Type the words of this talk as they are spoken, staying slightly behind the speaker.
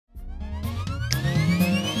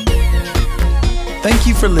Thank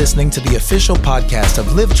you for listening to the official podcast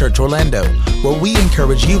of Live Church Orlando, where we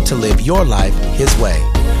encourage you to live your life His way.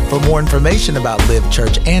 For more information about Live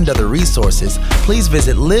Church and other resources, please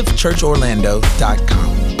visit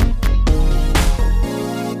livechurchorlando.com.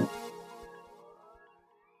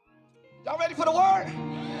 Y'all ready for the word?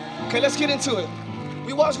 Okay, let's get into it.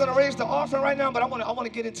 We was going to raise the offering right now, but I want to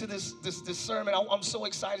get into this sermon. I'm so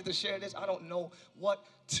excited to share this. I don't know what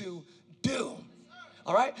to do.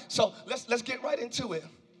 All right? So let's get right into it.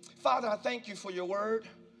 Father, I thank you for your word.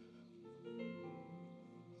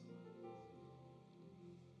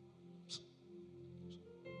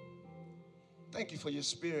 Thank you for your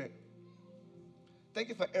spirit. Thank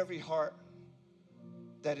you for every heart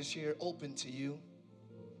that is here open to you.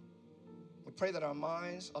 We pray that our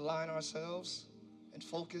minds align ourselves and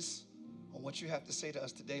focus on what you have to say to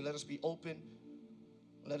us today. Let us be open.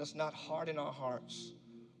 Let us not harden our hearts,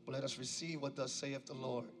 but let us receive what thus saith the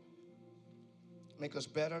Lord. Make us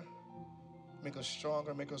better, make us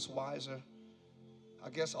stronger, make us wiser. I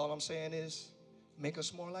guess all I'm saying is, make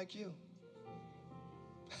us more like you.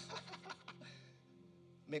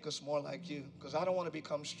 Make us more like you, because I don't want to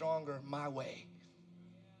become stronger my way.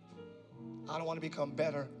 I don't want to become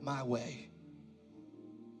better my way.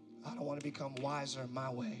 I don't want to become wiser my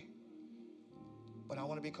way. But I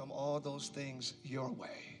want to become all those things your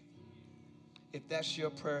way. If that's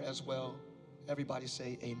your prayer as well, everybody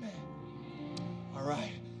say amen. All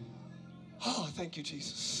right. Oh, thank you,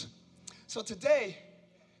 Jesus. So today,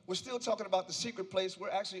 we're still talking about the secret place. We're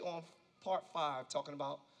actually on part 5, talking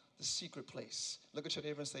about the secret place. Look at your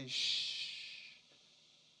neighbor and say, shh,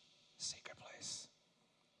 secret place.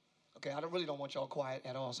 Okay, I really don't want y'all quiet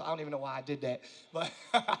at all, so I don't even know why I did that. But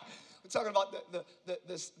we're talking about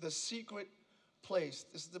the secret place.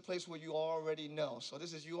 This is the place where you already know. So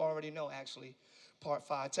this is you already know, actually, part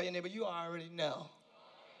 5. Tell your neighbor, you already know.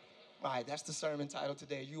 Right, that's the sermon title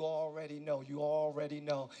today. You already know. You already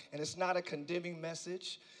know. And it's not a condemning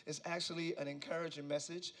message. It's actually an encouraging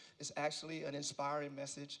message. It's actually an inspiring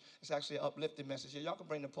message. It's actually an uplifting message. Yeah, y'all can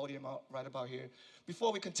bring the podium out right about here.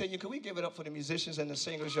 Before we continue, can we give it up for the musicians and the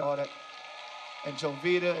singers, y'all, and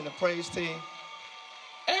Jovita and the praise team?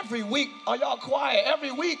 Every week, are y'all quiet?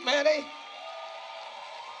 Every week, man,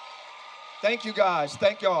 Thank you, guys.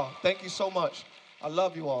 Thank y'all. Thank you so much. I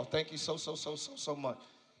love you all. Thank you so much.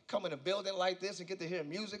 Come in a building like this and get to hear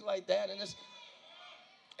music like that. And it's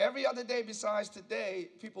every other day besides today,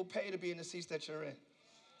 people pay to be in the seats that you're in.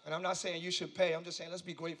 And I'm not saying you should pay. I'm just saying let's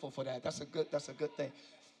be grateful for that. That's a good thing.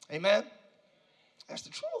 Amen? That's the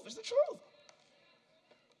truth. It's the truth.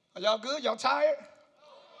 Are y'all good? Y'all tired?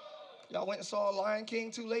 Y'all went and saw Lion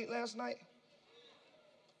King too late last night?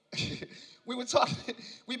 We've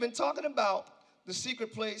been talking about the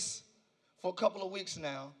secret place for a couple of weeks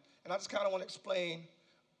now. And I just kind of want to explain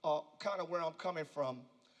kind of where I'm coming from.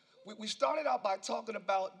 We started out by talking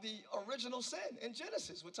about the original sin in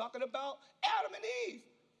Genesis. We're talking about Adam and Eve.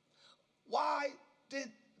 Why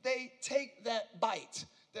did they take that bite?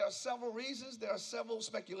 There are several reasons. There are several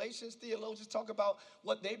speculations. Theologians talk about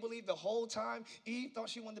what they believed the whole time. Eve thought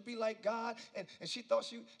she wanted to be like God, and she thought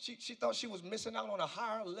she was missing out on a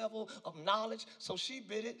higher level of knowledge, so she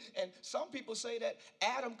bit it. And some people say that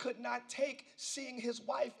Adam could not take seeing his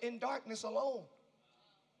wife in darkness alone.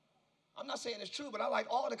 I'm not saying it's true, but I like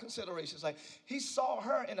all the considerations. Like, he saw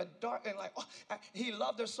her in a dark, and like, oh, he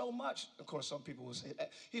loved her so much. Of course, some people will say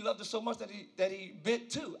that. He loved her so much that he bit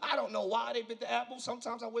too. I don't know why they bit the apple.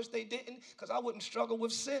 Sometimes I wish they didn't, because I wouldn't struggle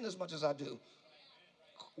with sin as much as I do.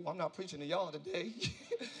 Ooh, I'm not preaching to y'all today.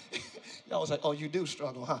 Y'all was like, oh, you do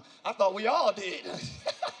struggle, huh? I thought we all did.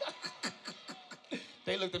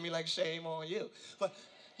 They looked at me like, shame on you. But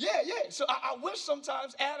yeah. So I wish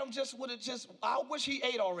sometimes Adam I wish he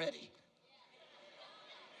ate already.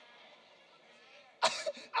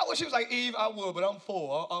 I wish he was like, Eve, I would, but I'm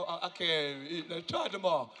full. I can't eat. Let's try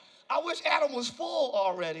tomorrow. I wish Adam was full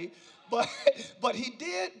already, but he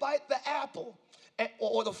did bite the apple,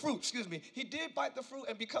 or the fruit, excuse me. He did bite the fruit,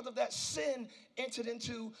 and because of that, sin entered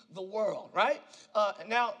into the world, right?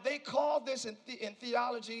 Now, they call this in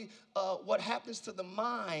theology what happens to the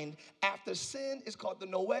mind after sin is called the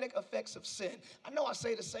noetic effects of sin. I know I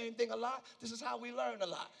say the same thing a lot. This is how we learn a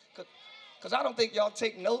lot. Because I don't think y'all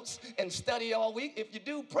take notes and study all week. If you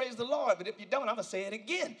do, praise the Lord. But if you don't, I'm going to say it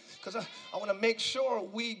again. Because I want to make sure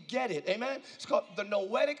we get it. Amen? It's called the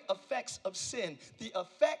noetic effects of sin. The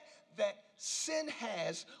effect that sin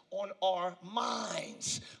has on our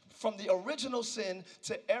minds. From the original sin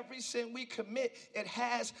to every sin we commit, it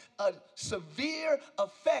has a severe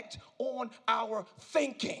effect on our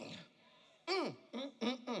thinking.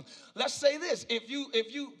 Let's say this: if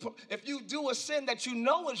you do a sin that you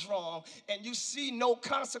know is wrong and you see no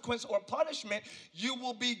consequence or punishment, you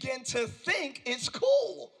will begin to think it's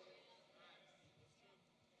cool.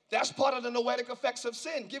 That's part of the noetic effects of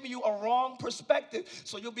sin, giving you a wrong perspective.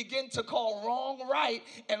 So you'll begin to call wrong right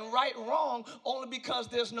and right wrong only because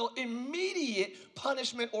there's no immediate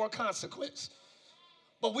punishment or consequence.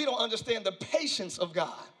 But we don't understand the patience of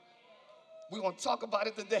God. We want to talk about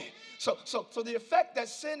it today. So the effect that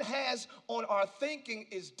sin has on our thinking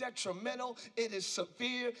is detrimental. It is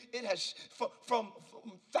severe. It has, from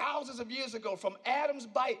thousands of years ago, from Adam's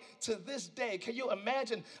bite to this day, can you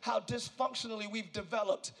imagine how dysfunctionally we've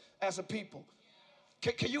developed as a people?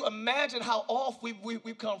 Can you imagine how off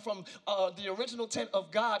we've come from the original intent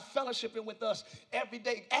of God fellowshipping with us every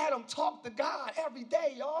day? Adam talked to God every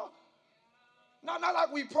day, y'all. Not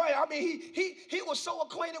like we pray. I mean, he was so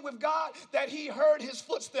acquainted with God that he heard his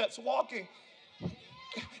footsteps walking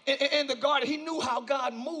in the garden. He knew how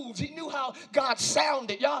God moves. He knew how God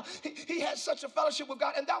sounded. Y'all, he had such a fellowship with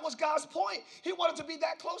God, and that was God's point. He wanted to be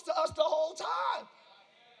that close to us the whole time.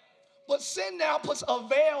 But sin now puts a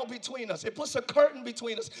veil between us. It puts a curtain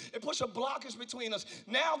between us. It puts a blockage between us.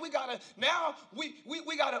 Now we gotta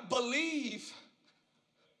believe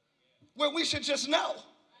where we should just know.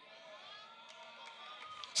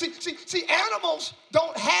 See, animals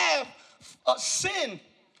don't have sin.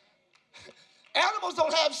 Animals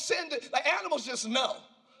don't have sin. Like animals just know.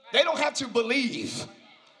 They don't have to believe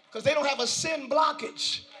because they don't have a sin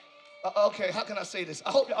blockage. Okay, how can I say this?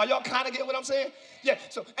 Are y'all kind of getting what I'm saying? Yeah,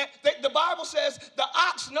 so the Bible says the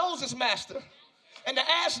ox knows his master. And the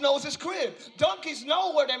ass knows his crib. Donkeys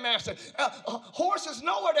know where their master. Horses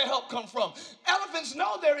know where their help come from. Elephants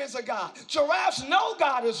know there is a God. Giraffes know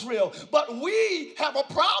God is real. But we have a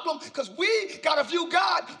problem because we got to view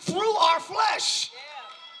God through our flesh.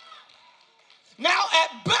 Yeah. Now,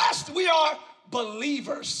 at best, we are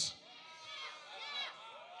believers.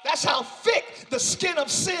 That's how thick the skin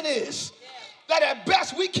of sin is. That at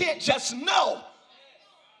best, we can't just know.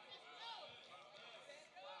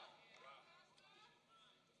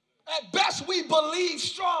 At best, we believe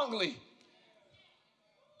strongly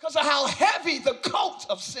because of how heavy the coat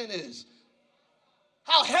of sin is.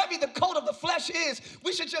 How heavy the coat of the flesh is.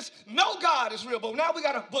 We should just know God is real, but now we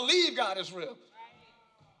got to believe God is real.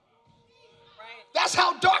 That's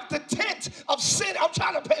how dark the tent of sin. I'm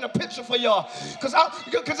trying to paint a picture for y'all because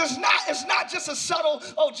it's not just a subtle,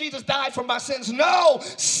 oh, Jesus died for my sins. No,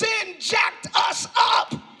 sin jacked us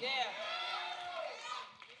up. Yeah.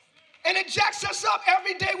 And it jacks us up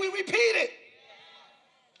every day we repeat it.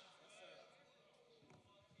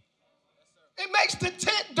 It makes the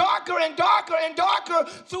tent darker and darker and darker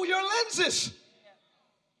through your lenses.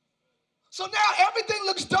 So now everything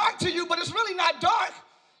looks dark to you, but it's really not dark.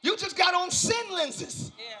 You just got on sin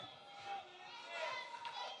lenses.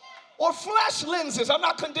 Or flesh lenses. I'm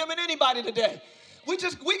not condemning anybody today. We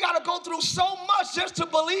got to go through so much just to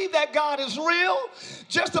believe that God is real,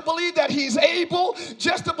 just to believe that he's able,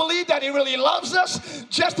 just to believe that he really loves us,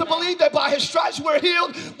 just to believe that by his stripes we're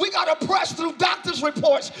healed. We got to press through doctor's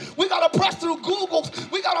reports. We got to press through Google.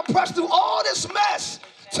 We got to press through all this mess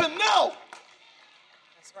to know.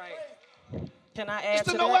 That's right. Can I add to that?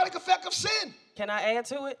 It's the noetic effect of sin. Can I add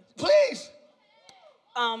to it? Please.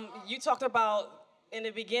 You talked about in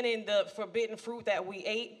the beginning the forbidden fruit that we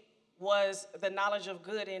ate was the knowledge of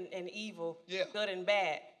good and evil, good and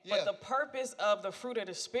bad. Yeah. But the purpose of the fruit of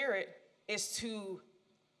the Spirit is to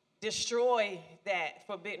destroy that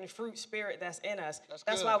forbidden fruit spirit that's in us.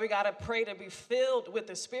 That's why we got to pray to be filled with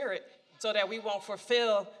the Spirit so that we won't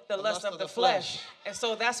fulfill the lust of the flesh. And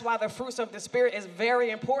so that's why the fruits of the Spirit is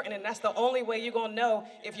very important, and that's the only way you're going to know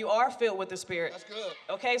if you are filled with the Spirit. That's good.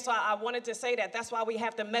 Okay, so I wanted to say that. That's why we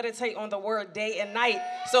have to meditate on the word day and night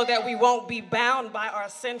so that we won't be bound by our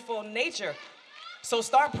sinful nature. So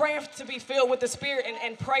start praying to be filled with the Spirit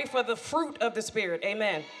and pray for the fruit of the Spirit.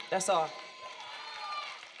 Amen. That's all.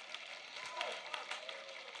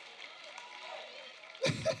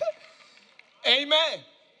 Amen.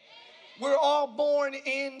 We're all born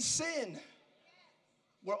in sin.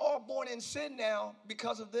 We're all born in sin now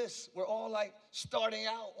because of this. We're all like starting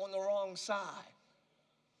out on the wrong side.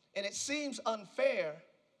 And it seems unfair,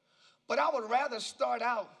 but I would rather start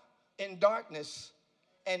out in darkness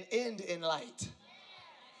and end in light.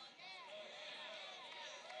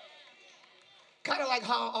 Kind of like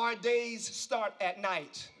how our days start at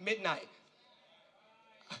night, midnight.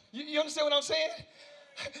 You understand what I'm saying?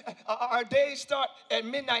 Our days start at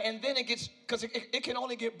midnight, and then it gets, because it can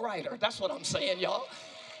only get brighter. That's what I'm saying, y'all.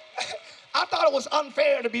 I thought it was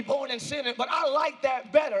unfair to be born in sin, but I like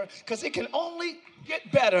that better because it can only get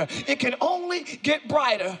better. It can only get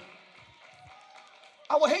brighter.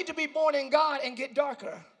 I would hate to be born in God and get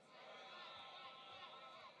darker.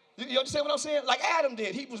 You understand what I'm saying? Like Adam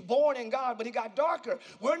did. He was born in God, but he got darker.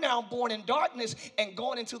 We're now born in darkness and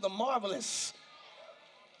going into the marvelous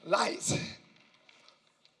light.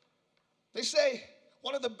 They say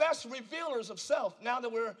one of the best revealers of self, now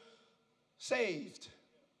that we're saved,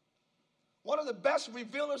 one of the best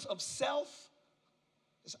revealers of self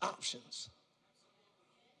is options.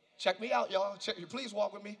 Check me out, y'all. Please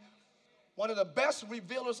walk with me. One of the best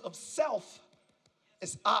revealers of self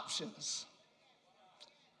is options.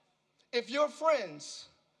 If your friends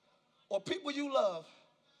or people you love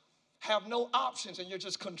have no options and you're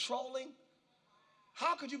just controlling,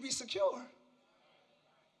 how could you be secure?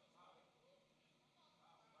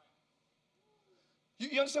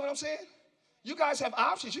 You understand what I'm saying? You guys have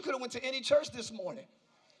options. You could have went to any church this morning.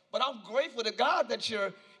 But I'm grateful to God that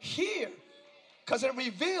you're here because it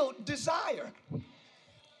revealed desire.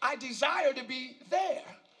 I desire to be there.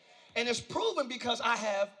 And it's proven because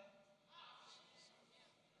I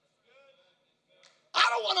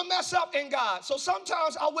don't want to mess up in God. So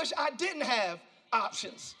sometimes I wish I didn't have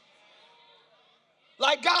options.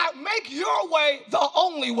 Like, God, make your way the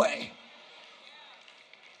only way.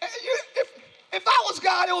 If I was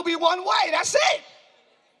God, it would be one way. That's it.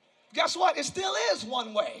 Guess what? It still is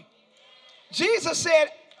one way. Jesus said,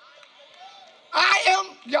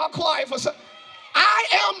 y'all quiet for a second. I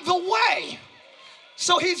am the way.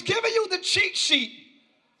 So he's giving you the cheat sheet.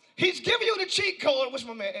 He's giving you the cheat code. Where's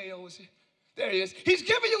my man? Ayo, is he? There he is. He's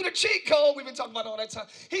giving you the cheat code. We've been talking about it all that time.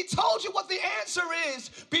 He told you what the answer is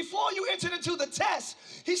before you entered into the test.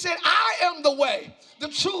 He said, I am the way, the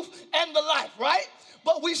truth, and the life, right?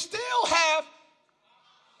 But we still have,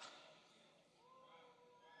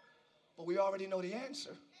 but we already know the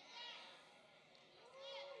answer.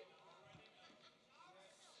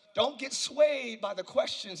 Don't get swayed by the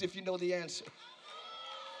questions if you know the answer.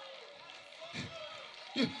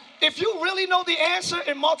 If you really know the answer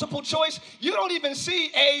in multiple choice, you don't even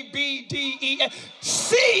see A, B, D, E, F.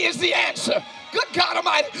 C is the answer. Good God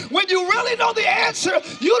Almighty. When you really know the answer,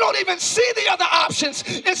 you don't even see the other options.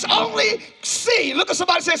 It's only C. Look at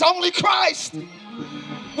somebody and say, it's only Christ.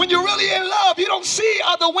 When you're really in love, you don't see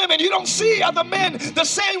other women. You don't see other men the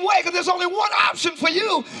same way because there's only one option for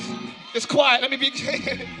you. It's quiet. Let me be.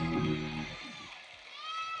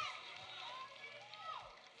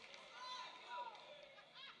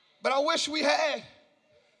 But I wish we had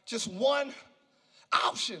just one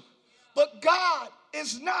option. But God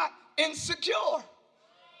is not insecure.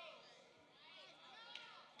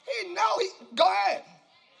 Go ahead.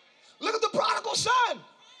 Look at the prodigal son.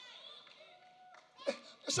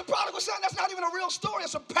 It's a prodigal son. That's not even a real story.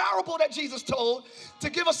 It's a parable that Jesus told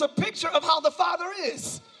to give us a picture of how the Father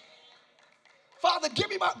is. Father, give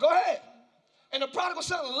me go ahead. And the prodigal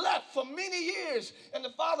son left for many years, and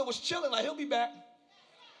the father was chilling like, he'll be back.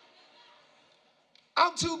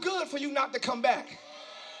 I'm too good for you not to come back.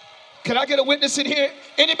 Can I get a witness in here?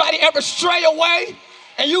 Anybody ever stray away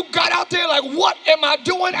and you got out there like, what am I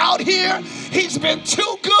doing out here? He's been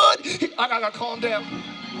too good. I gotta calm down.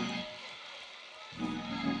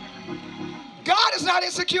 God is not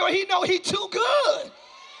insecure. He know he's too good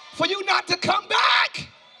for you not to come back.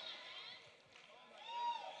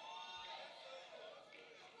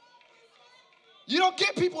 You don't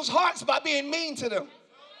get people's hearts by being mean to them.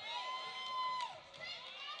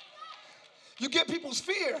 You get people's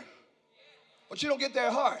fear, but you don't get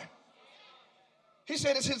their heart. He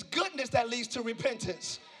said it's his goodness that leads to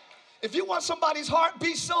repentance. If you want somebody's heart,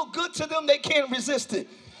 be so good to them they can't resist it.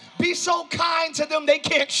 Be so kind to them they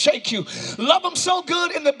can't shake you. Love them so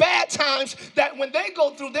good in the bad times that when they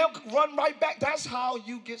go through, they'll run right back. That's how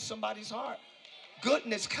you get somebody's heart.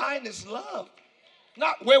 Goodness, kindness, love.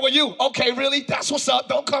 Not, where were you? Okay, really? That's what's up.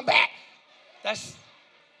 Don't come back.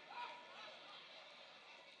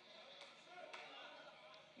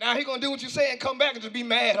 Now he's going to do what you say and come back and just be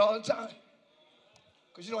mad all the time.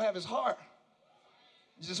 Because you don't have his heart.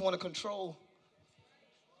 You just want to control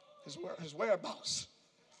his whereabouts.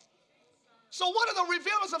 So one of the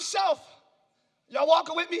revealers of self, y'all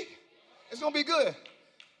walking with me? It's going to be good.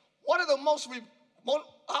 One of the most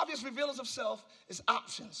obvious revealers of self is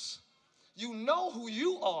options. You know who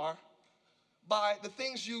you are by the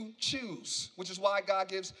things you choose, which is why God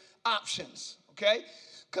gives options, okay?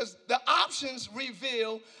 Because the options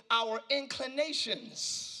reveal our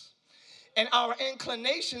inclinations. And our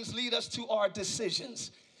inclinations lead us to our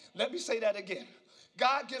decisions. Let me say that again.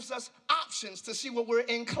 God gives us options to see what we're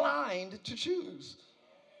inclined to choose.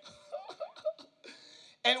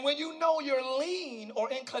 And when you know your lean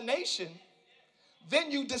or inclination,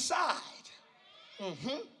 then you decide.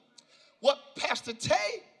 What Pastor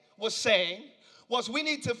Tay was saying was we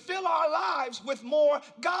need to fill our lives with more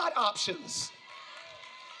God options.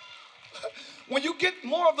 When you get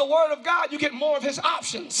more of the Word of God, you get more of His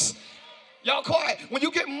options. Y'all quiet. When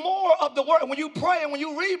you get more of the Word, when you pray and when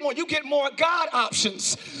you read more, you get more God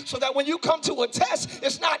options. So that when you come to a test,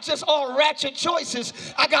 it's not just all ratchet choices.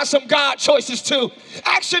 I got some God choices too.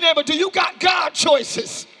 Ask your neighbor, do you got God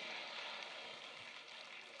choices?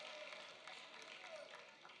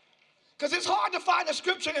 Because it's hard to find a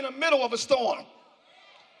scripture in the middle of a storm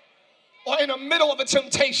or in the middle of a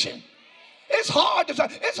temptation. It's hard to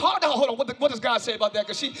hold on. What does God say about that?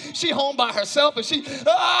 Because she home by herself and she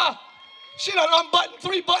done unbuttoned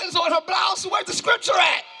 3 buttons on her blouse. Where's the scripture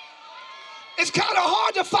at? It's kind of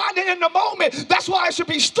hard to find it in the moment. That's why it should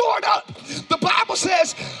be stored up. The Bible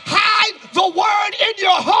says, hide the word in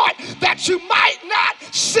your heart that you might not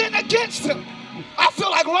sin against him. I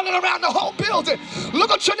feel like running around the whole building.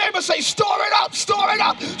 Look at your neighbor and say, store it up, store it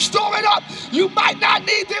up, store it up. You might not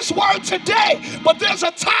need this word today, but there's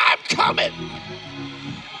a time coming.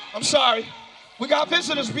 I'm sorry. We got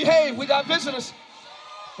visitors. Behave. We got visitors.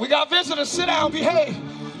 We got visitors. Sit down. Behave.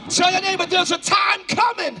 Tell your neighbor there's a time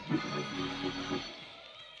coming.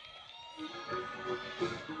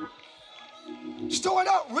 Store it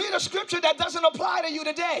up. Read a scripture that doesn't apply to you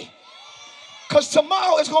today. Because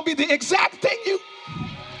tomorrow is going to be the exact thing you...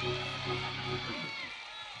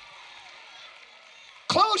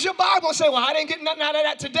 Close your Bible and say, well, I didn't get nothing out of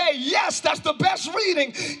that today. Yes, that's the best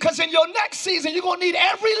reading. Because in your next season, you're going to need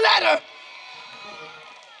every letter.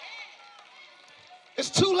 It's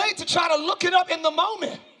too late to try to look it up in the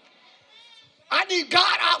moment. I need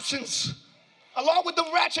God options along with them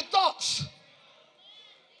ratchet thoughts.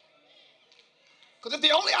 Because if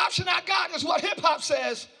the only option I got is what hip-hop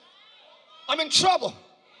says, I'm in trouble.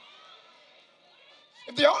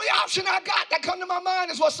 If the only option I got that come to my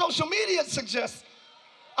mind is what social media suggests,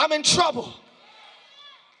 I'm in trouble.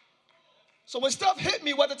 So when stuff hit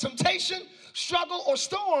me, whether temptation, struggle, or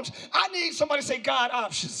storms, I need somebody to say God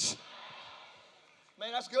options.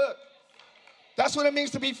 Man, that's good. That's what it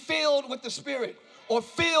means to be filled with the Spirit or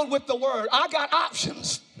filled with the Word. I got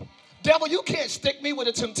options. Devil, you can't stick me with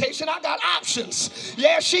a temptation. I got options.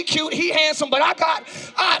 Yeah, she cute, he handsome, but I got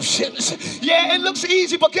options. Yeah, it looks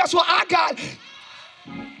easy, but guess what? I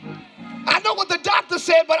know what the doctor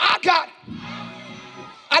said, but I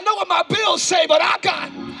know what my bills say, but I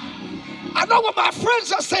know what my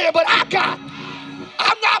friends are saying, but I'm not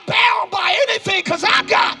bound by anything because I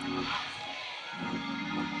got.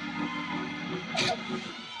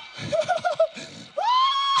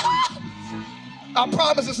 I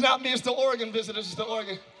promise it's not me, it's the Oregon visitors, it's the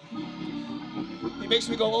Oregon. He makes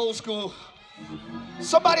me go old school.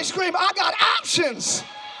 Somebody scream, I got options.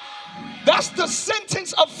 That's the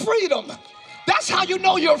sentence of freedom. That's how you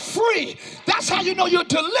know you're free. That's how you know you're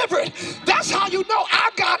delivered. That's how you know I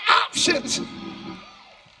got options.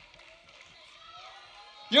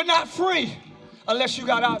 You're not free unless you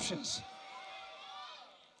got options.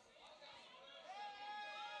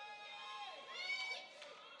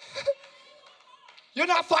 You're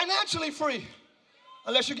not financially free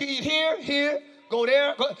unless you can eat here, go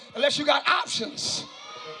there, unless you got options.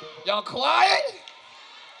 Y'all quiet?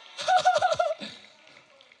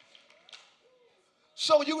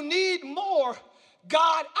 So you need more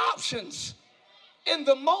God options in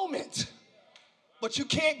the moment, but you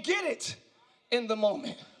can't get it in the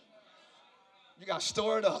moment. You got to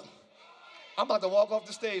store it up. I'm about to walk off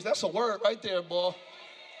the stage. That's a word right there, boy.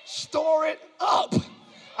 Store it up.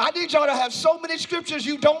 I need y'all to have so many scriptures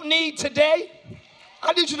you don't need today.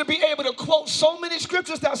 I need you to be able to quote so many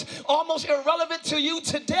scriptures that's almost irrelevant to you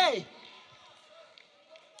today.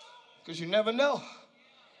 Because you never know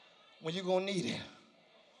when you're going to need it.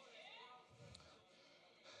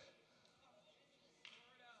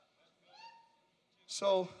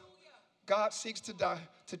 So God seeks to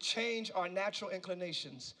change our natural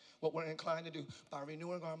inclinations, what we're inclined to do, by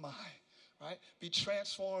renewing our mind. Right? Be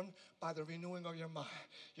transformed by the renewing of your mind.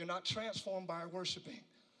 You're not transformed by worshiping,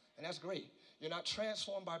 and that's great. You're not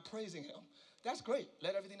transformed by praising him. That's great.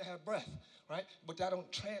 Let everything that have breath, right? But that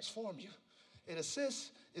don't transform you. It assists,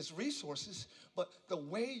 it's resources, but the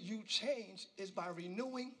way you change is by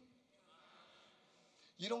renewing.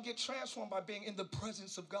 You don't get transformed by being in the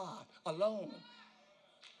presence of God alone.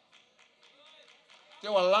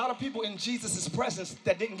 There were a lot of people in Jesus' presence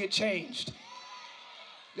that didn't get changed.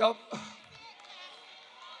 Y'all.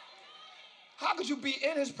 How could you be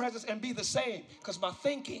in his presence and be the same? Because my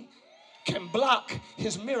thinking can block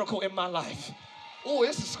his miracle in my life. Oh,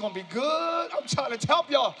 this is going to be good. I'm trying to help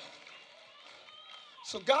y'all.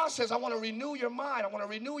 So God says, I want to renew your mind. I want to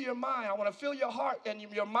renew your mind. I want to fill your heart and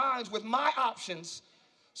your minds with my options,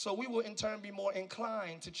 so we will in turn be more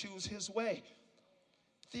inclined to choose his way.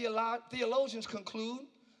 Theologians conclude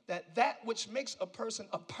that which makes a person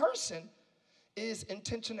is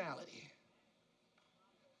intentionality.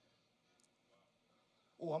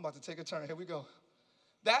 Oh, I'm about to take a turn. Here we go.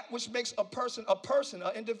 That which makes a person,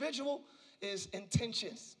 an individual, is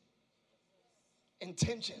intentions.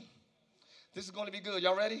 Intention. This is going to be good.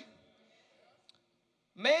 Y'all ready?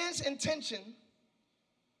 Man's intention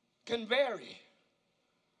can vary.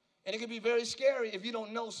 And it can be very scary if you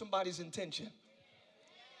don't know somebody's intention.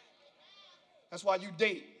 That's why you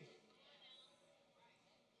date.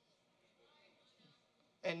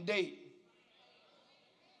 And date.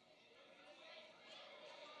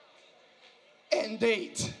 And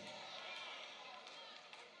date.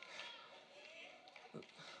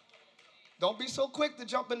 Don't be so quick to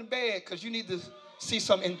jump in the bed, because you need to see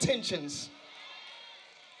some intentions.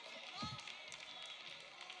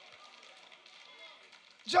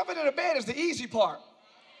 Jumping in the bed is the easy part.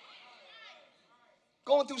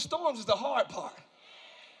 Going through storms is the hard part.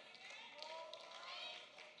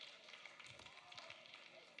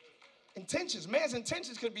 Intentions. Man's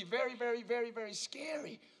intentions could be very, very, very, very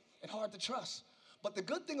scary and hard to trust. But the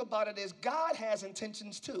good thing about it is God has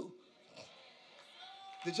intentions too.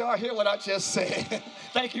 Did y'all hear what I just said?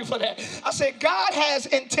 Thank you for that. I said God has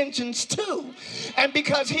intentions too. And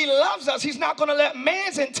because he loves us, he's not going to let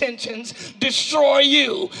man's intentions destroy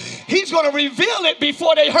you. He's going to reveal it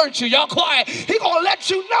before they hurt you. Y'all quiet. He's going to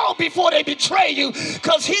let you know before they betray you,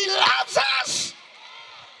 because he loves us.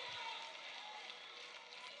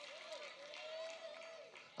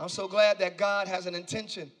 I'm so glad that God has an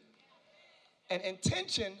intention. And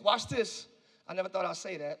intention, watch this. I never thought I'd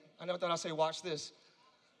say that. I never thought I'd say watch this.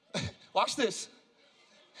 Watch this.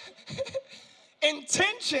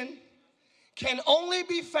 Intention can only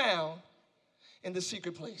be found in the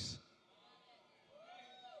secret place.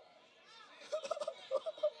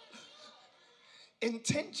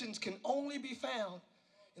 Intentions can only be found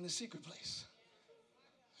in the secret place.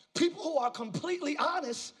 People who are completely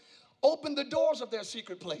honest open the doors of their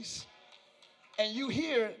secret place, and you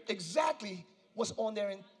hear exactly what's on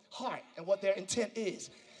their heart and what their intent is.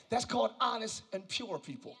 That's called honest and pure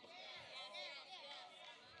people.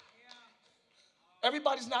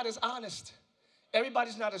 Everybody's not as honest.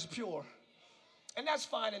 Everybody's not as pure. And that's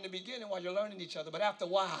fine in the beginning while you're learning each other. But after a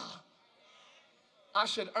while, I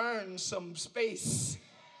should earn some space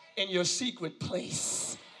in your secret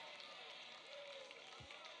place.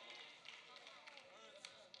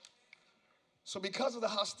 So because of the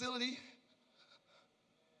hostility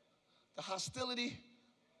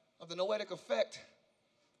of the noetic effect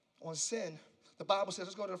on sin, the Bible says,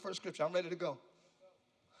 let's go to the first scripture. I'm ready to go.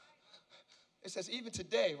 It says, even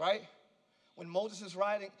today, right? When Moses is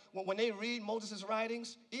writing, when they read Moses'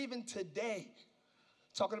 writings, even today,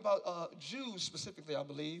 talking about Jews specifically, I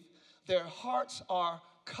believe, their hearts are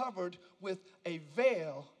covered with a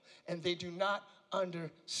veil, and they do not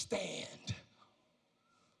understand.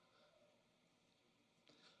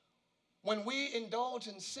 When we indulge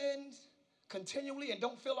in sins continually and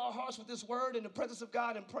don't fill our hearts with this word in the presence of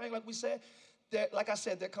God and praying, like we said, like I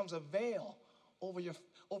said, there comes a veil over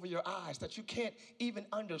your eyes that you can't even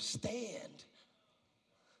understand.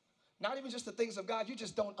 Not even just the things of God, you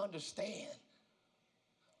just don't understand.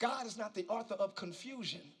 God is not the author of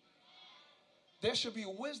confusion. There should be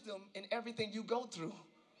wisdom in everything you go through.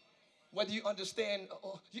 Whether you understand,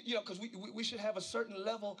 because we should have a certain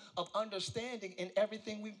level of understanding in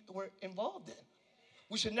everything we're involved in.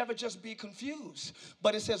 We should never just be confused.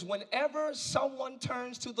 But it says whenever someone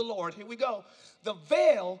turns to the Lord, here we go, the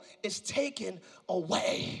veil is taken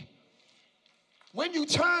away. When you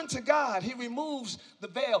turn to God, he removes the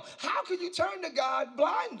veil. How can you turn to God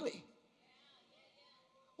blindly?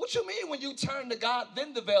 What you mean when you turn to God,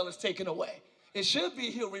 then the veil is taken away? It should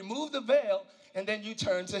be he'll remove the veil and then you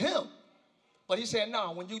turn to him. But he said,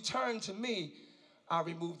 no, when you turn to me, I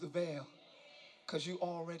remove the veil, because you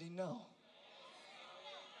already know.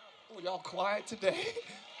 Oh, y'all quiet today.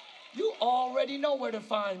 You already know where to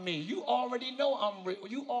find me. You already know I'm real.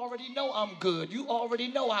 You already know I'm good. You already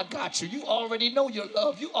know I got you. You already know you're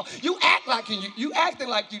loved. You act like you acting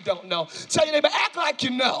like you don't know. Tell your neighbor, act like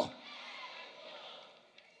you know.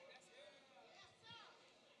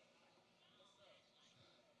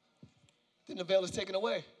 Then the veil is taken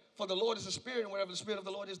away. For the Lord is a spirit, and wherever the spirit of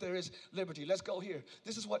the Lord is, there is liberty. Let's go here.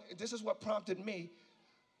 This is what prompted me.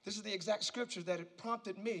 This is the exact scripture that it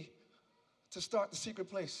prompted me to start the secret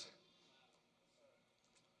place.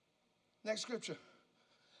 Next scripture.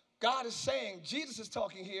 God is saying, Jesus is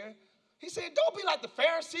talking here. He said, don't be like the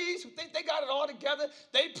Pharisees who think they got it all together.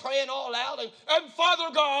 They praying all out. And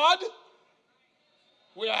Father God,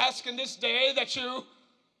 we're asking this day that you...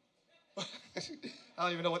 I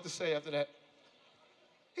don't even know what to say after that.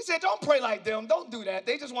 He said, don't pray like them. Don't do that.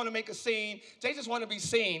 They just want to make a scene. They just want to be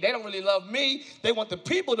seen. They don't really love me. They want the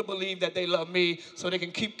people to believe that they love me so they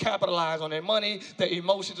can keep capitalize on their money, their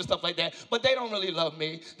emotions and stuff like that. But they don't really love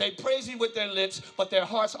me. They praise me with their lips, but their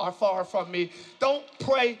hearts are far from me. Don't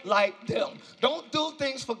pray like them. Don't do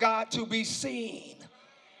things for God to be seen.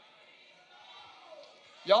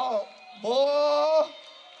 Y'all, boy,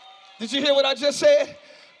 did you hear what I just said?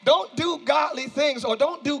 Don't do godly things or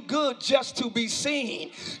don't do good just to be seen.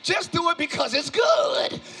 Just do it because it's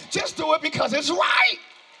good. Just do it because it's right.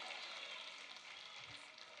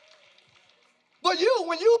 But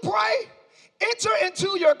when you pray, enter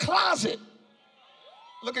into your closet.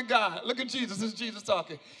 Look at God. Look at Jesus. This is Jesus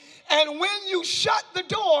talking. And when you shut the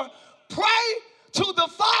door, pray to the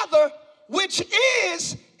Father which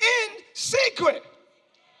is in secret.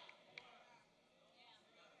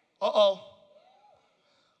 Uh-oh.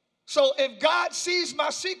 So if God sees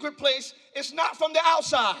my secret place, it's not from the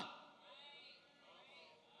outside.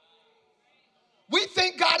 We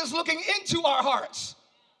think God is looking into our hearts.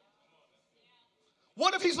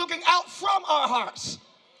 What if he's looking out from our hearts?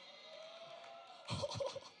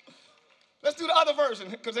 Let's do the other version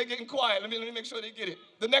because they're getting quiet. Let me make sure they get it.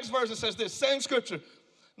 The next version says this, same scripture.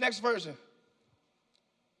 Next version.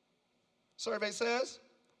 Survey says,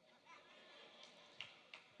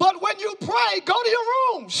 but when you pray, go to your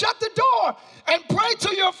room, shut the door, and pray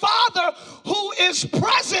to your Father who is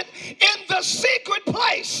present in the secret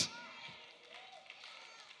place.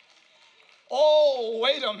 Oh,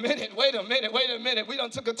 wait a minute. We done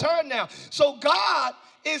took a turn now. So God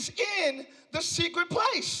is in the secret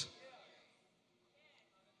place.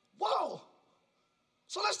 Whoa.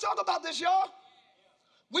 So let's talk about this, y'all.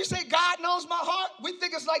 We say God knows my heart. We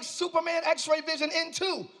think it's like Superman X-ray vision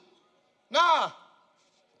in2. Nah.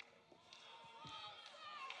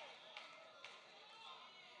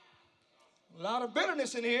 A lot of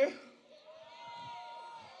bitterness in here.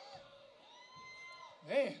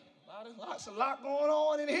 Man, a lot going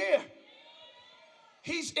on in here.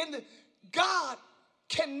 God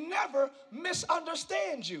can never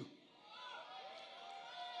misunderstand you.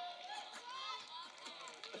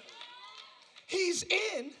 He's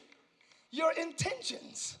in your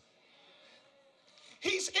intentions.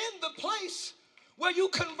 He's in the place where you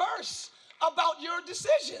converse about your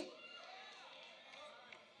decision.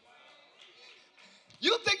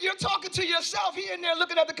 You think you're talking to yourself, he in there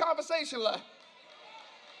looking at the conversation like,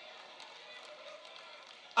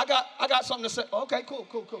 I got something to say. Okay, cool.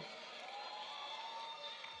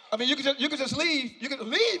 I mean, you could just leave. You could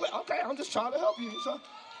leave. Okay, I'm just trying to help you. So.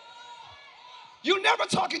 You're never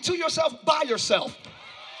talking to yourself by yourself.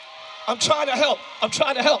 I'm trying to help.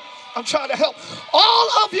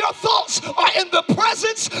 All of your thoughts are in the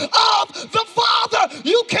presence of the Father.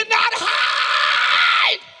 You cannot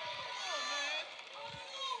hide.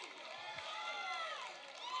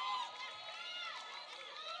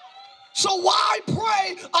 So why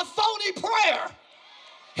pray a phony prayer?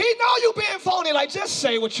 He know you being phony. Like, just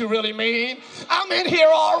say what you really mean. I'm in here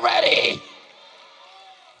already.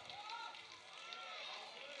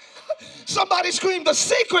 Somebody scream, the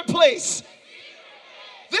secret place.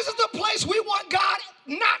 This is the place we want God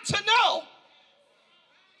not to know.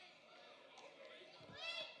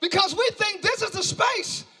 Because we think this is the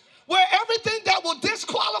space where everything that will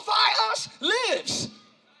disqualify us lives.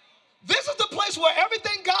 This is the place where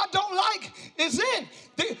everything God don't like is in.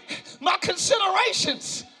 My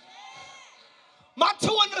considerations. My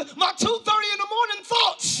 2:30 in the morning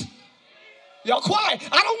thoughts. Y'all quiet.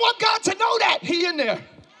 I don't want God to know that. He in there.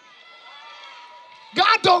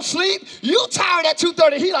 God don't sleep. You tired at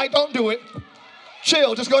 2:30. He like, don't do it.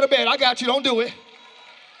 Chill. Just go to bed. I got you. Don't do it.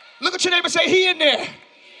 Look at your neighbor and say, he in there.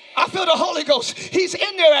 I feel the Holy Ghost. He's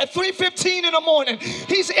in there at 3:15 in the morning.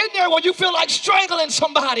 He's in there when you feel like strangling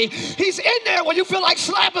somebody. He's in there when you feel like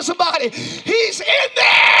slapping somebody. He's in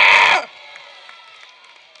there.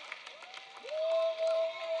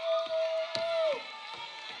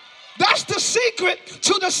 That's the secret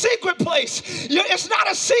to the secret place. It's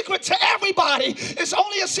not a secret to everybody. It's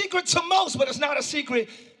only a secret to most, but it's not a secret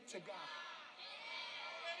to God.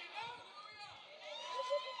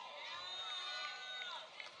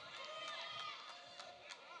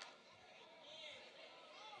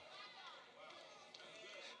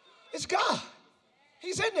 It's God.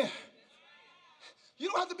 He's in there. You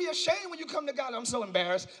don't have to be ashamed when you come to God. I'm so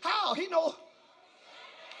embarrassed. How? He know.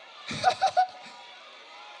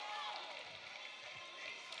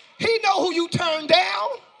 who you turned down.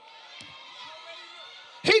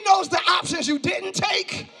 He knows the options you didn't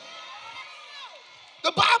take.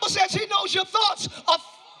 The Bible says he knows your thoughts.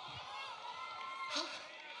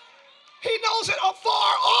 He knows it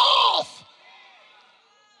afar off.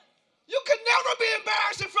 You can never be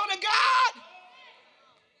embarrassed in front of God.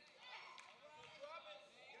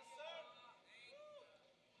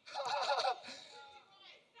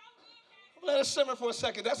 Let it simmer for a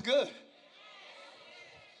second. That's good.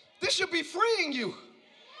 This should be freeing you.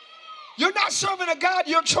 You're not serving a God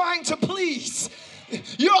you're trying to please.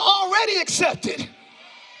 You're already accepted.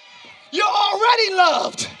 You're already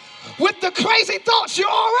loved. With the crazy thoughts, you're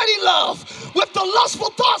already loved. With the lustful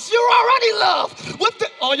thoughts, you're already loved.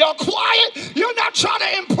 Oh, y'all quiet? You're not trying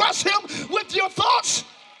to impress him with your thoughts.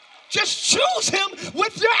 Just choose him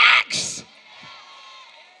with your acts.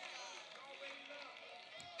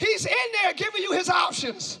 He's in there giving you his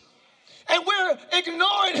options. And we're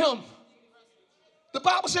ignoring him. The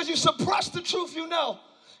Bible says you suppress the truth you know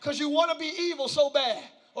because you want to be evil so bad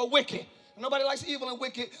or wicked. Nobody likes evil and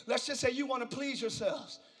wicked. Let's just say you want to please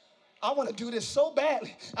yourselves. I want to do this so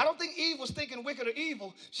badly. I don't think Eve was thinking wicked or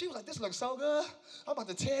evil. She was like, this looks so good. I'm about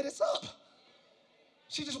to tear this up.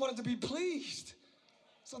 She just wanted to be pleased.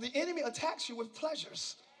 So the enemy attacks you with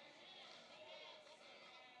pleasures.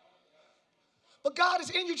 But God is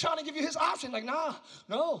in you trying to give you his option. Like, nah,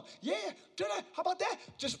 no, yeah, do that. How about that?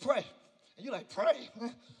 Just pray. And you're like, pray?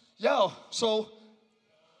 Yo, so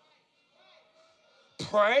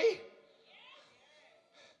pray?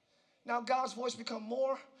 Now God's voice become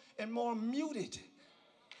more and more muted.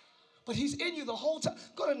 But he's in you the whole time.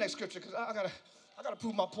 Go to the next scripture because I gotta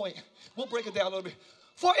prove my point. We'll break it down a little bit.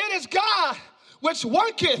 For it is God which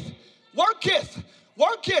worketh.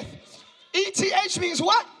 ETH means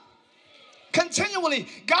what? Continually.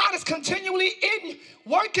 God is continually in.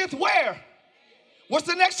 Worketh where? What's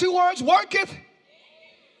the next two words? Worketh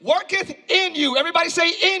in you. Everybody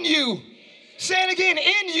say in you. Say it again,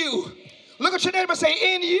 in you. Look at your neighbor and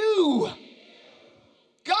say in you.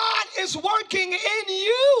 God is working in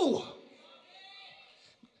you.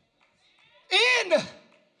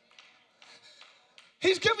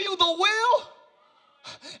 He's giving you the will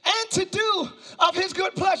and to do of his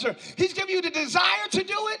good pleasure. He's giving you the desire to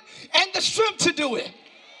do it and the strength to do it.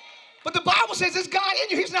 But the Bible says it's God in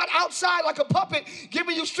you. He's not outside like a puppet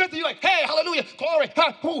giving you strength. And you're like, hey, hallelujah, glory.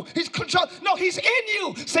 He's control. No, he's in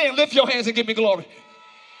you saying, lift your hands and give me glory.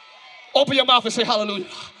 Open your mouth and say hallelujah.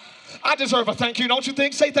 I deserve a thank you, don't you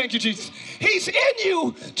think? Say thank you, Jesus. He's in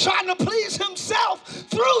you trying to please himself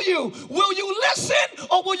through you. Will you listen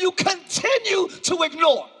or will you continue to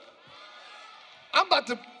ignore?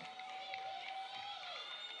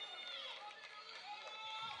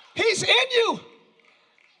 He's in you.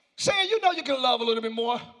 Saying, you know you can love a little bit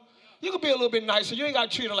more. You can be a little bit nicer. You ain't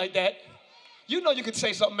got to treat her like that. You know you can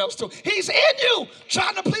say something else too. He's in you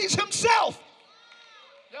trying to please himself.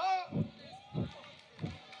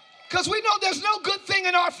 Because we know there's no good thing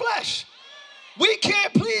in our flesh. We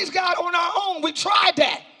can't please God on our own. We tried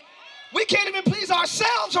that. We can't even please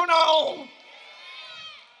ourselves on our own.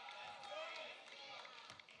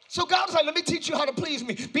 So God was like, let me teach you how to please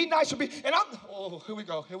me. Be nice. Here we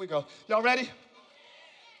go. Y'all ready?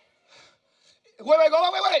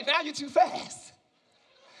 Wait. Now you're too fast.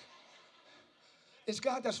 It's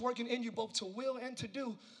God that's working in you both to will and to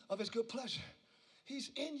do of his good pleasure. He's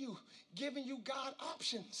in you, giving you God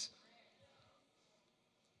options.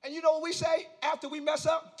 And you know what we say after we mess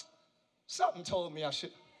up? Something told me I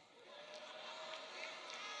should.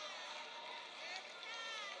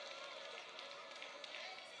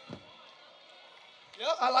 Yep,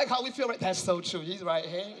 I like how we feel right. That's so true. He's right.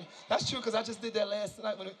 Hey, that's true because I just did that last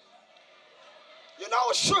night. You know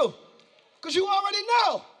it's true because you already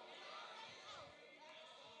know.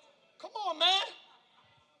 Come on, man.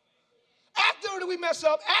 After we mess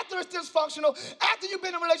up, after it's dysfunctional, after you've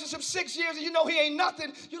been in a relationship 6 years and you know he ain't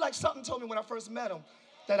nothing, you like, something told me when I first met him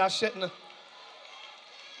that I shouldn't have.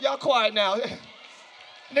 Y'all quiet now. And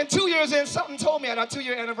then 2 years in, something told me at our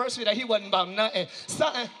 2-year anniversary that he wasn't about nothing.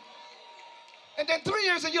 Something. And then 3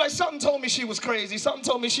 years in, you like, something told me she was crazy. Something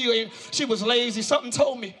told me she was lazy. Something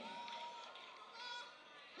told me.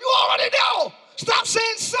 You already know. Stop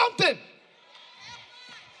saying something.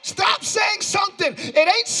 Stop saying something. It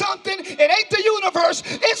ain't something. It ain't the universe.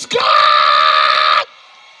 It's God.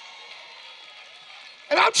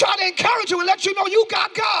 And I'm trying to encourage you and let you know you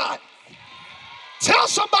got God. Tell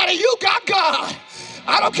somebody you got God.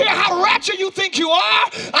 I don't care how ratchet you think you are.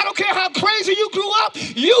 I don't care how crazy you grew up.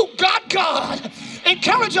 You got God.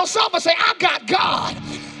 Encourage yourself and say, I got God.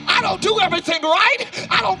 I don't do everything right.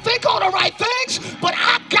 I don't think all the right things, but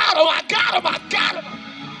I got him. I got him. I got him.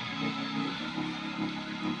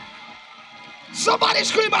 Somebody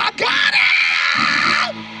scream, I got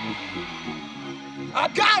him! I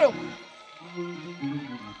got him.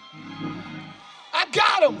 I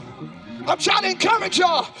got him. I'm trying to encourage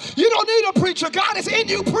y'all. You don't need a preacher. God is in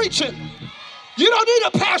you preaching. You don't need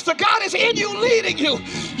a pastor. God is in you leading you.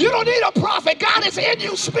 You don't need a prophet. God is in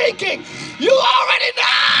you speaking. You already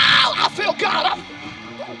know. I feel God.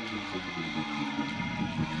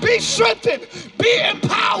 Be strengthened. Be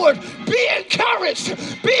empowered. Be encouraged.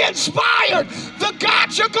 Be inspired. The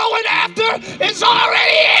God you're going after is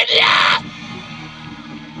already in you.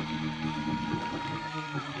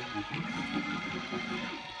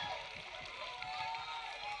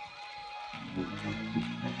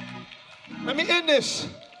 Let me end this.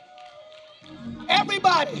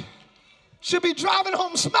 Everybody should be driving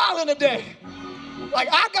home smiling today. Like,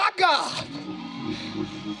 I got God.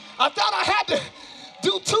 I thought I had to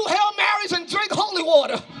do 2 Hail Marys and drink holy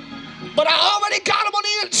water, but I already got him on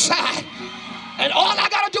the inside. And all I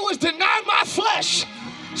got to do is deny my flesh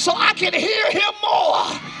so I can hear him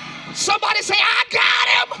more. Somebody say, I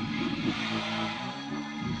got him.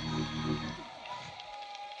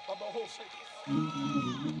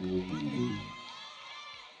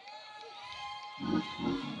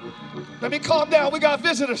 Let me calm down. We got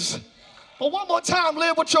visitors. But one more time,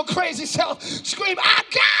 live with your crazy self. Scream, I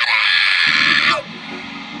got him!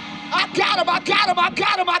 I got him, I got him, I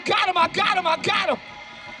got him, I got him, I got him, I got him.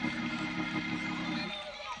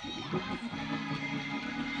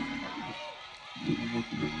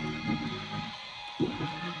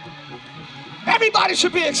 Everybody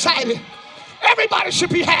should be excited. Everybody should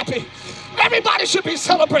be happy. Everybody should be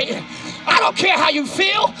celebrating. I don't care how you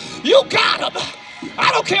feel. You got him.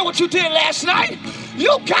 I don't care what you did last night.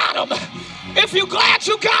 You got him. If you're glad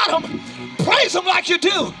you got him, praise him like you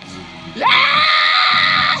do.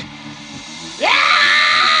 Yeah!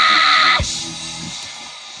 Yeah!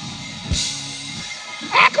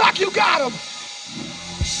 Act like you got him.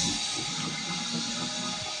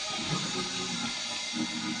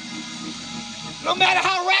 No matter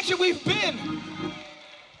how ratchet we've been,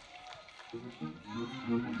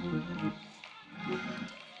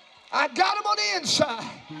 I got him on the inside.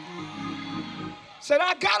 Said,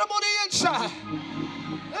 I got him on the inside.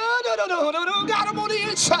 No, got him on the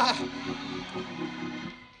inside.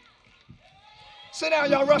 Sit down,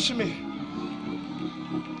 y'all rushing me.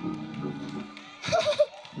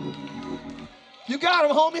 You got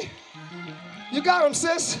him, homie. You got him,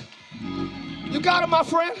 sis. You got him, my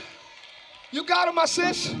friend. You got him, my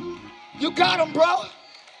sis. You got him, bro.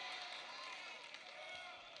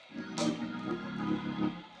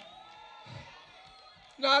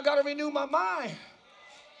 Now I got to renew my mind.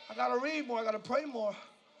 I got to read more. I got to pray more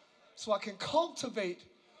so I can cultivate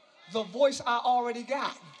the voice I already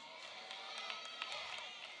got.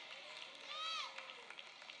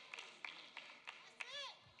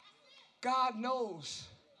 God knows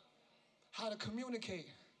how to communicate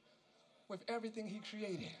with everything he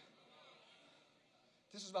created.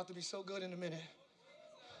 This is about to be so good in a minute.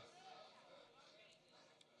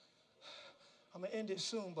 I'm going to end it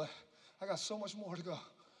soon, but I got so much more to go.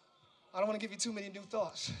 I don't want to give you too many new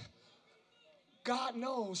thoughts. God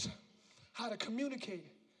knows how to communicate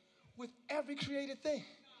with every created thing.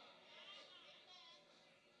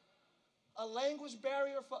 A language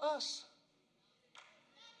barrier for us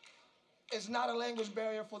is not a language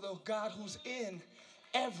barrier for the God who's in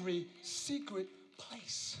every secret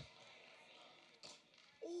place.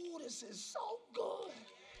 Oh, this is so good.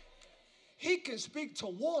 He can speak to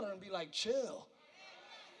water and be like, chill.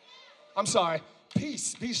 I'm sorry,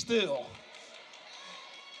 peace, be still.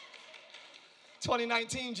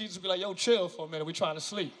 2019, Jesus would be like, yo, chill for a minute, we're trying to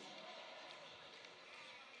sleep.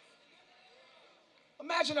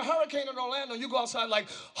 Imagine a hurricane in Orlando, you go outside like,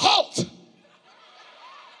 halt!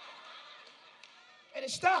 And it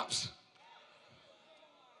stops.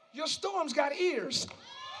 Your storm's got ears.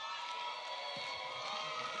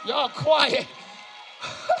 Y'all quiet.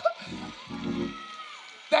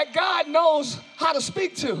 That God knows how to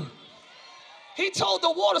speak to. He told the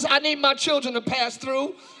waters, I need my children to pass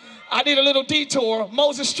through. I need a little detour.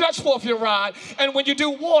 Moses, stretch forth your rod. And when you do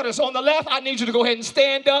waters on the left, I need you to go ahead and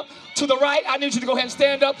stand up. To the right, I need you to go ahead and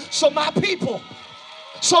stand up. So my people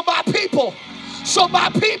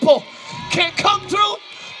can come through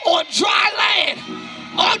on dry land.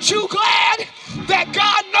 Aren't you glad that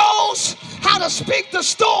God knows how to speak to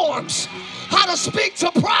storms, how to speak to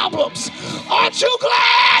problems? Aren't you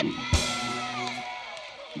glad?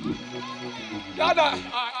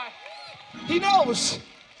 He knows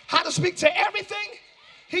how to speak to everything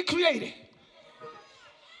he created.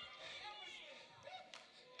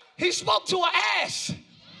 He spoke to an ass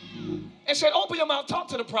and said, open your mouth, talk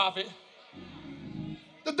to the prophet.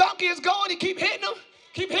 The donkey is going. He keep hitting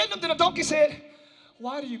him. Then the donkey said,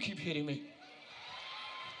 why do you keep hitting me?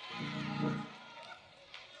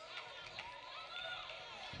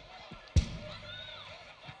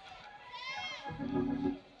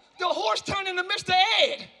 The horse turned into Mr.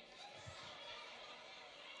 Ed.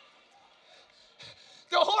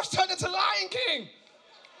 The horse turned into Lion King.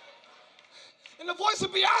 And the voice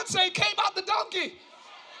of Beyonce came out the donkey.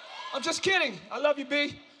 I'm just kidding. I love you,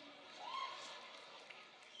 B.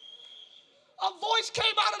 A voice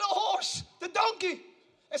came out of the horse, the donkey,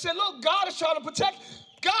 and said, look, God is trying to protect.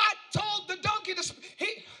 God told the donkey to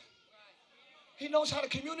he knows how to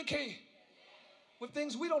communicate with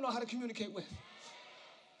things we don't know how to communicate with.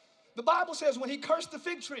 The Bible says when he cursed the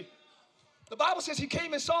fig tree, the Bible says he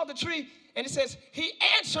came and saw the tree, and it says he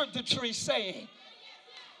answered the tree saying,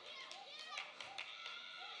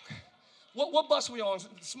 what bus we on? The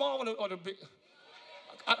small one or the big?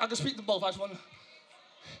 I can speak to both. I just want to.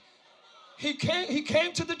 He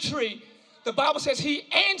came to the tree. The Bible says he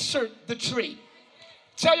answered the tree.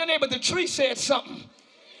 Tell your neighbor, the tree said something.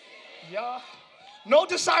 Yeah. No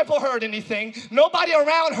disciple heard anything. Nobody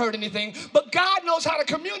around heard anything. But God knows how to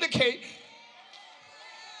communicate.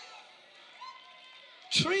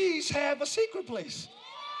 Trees have a secret place.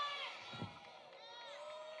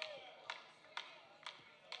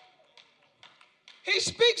 He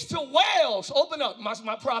speaks to whales. Open up.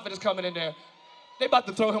 My prophet is coming in there. They about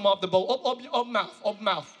to throw him off the boat. Open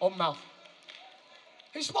mouth.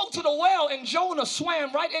 He spoke to the whale, and Jonah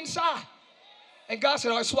swam right inside. And God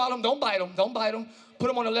said, all right, swallow him. Don't bite him. Put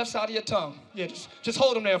him on the left side of your tongue. Yeah, just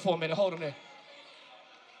hold him there for a minute. Hold him there.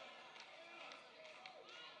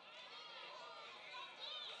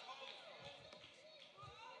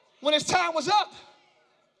 When his time was up,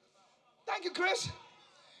 thank you, Chris.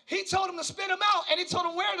 He told him to spit him out, and he told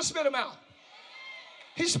him where to spit him out.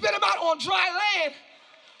 He spit him out on dry land,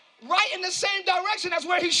 right in the same direction as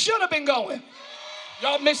where he should have been going.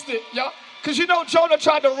 Y'all missed it, y'all. Because you know Jonah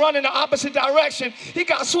tried to run in the opposite direction. He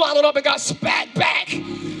got swallowed up and got spat back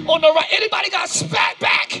on the right. Anybody got spat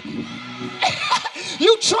back?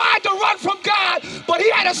 You tried to run from God, but he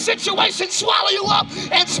had a situation swallow you up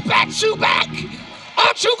and spat you back.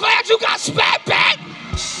 Aren't you glad you got spat back?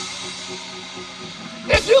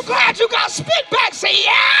 If you're glad you got spit back, say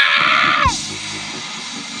yeah!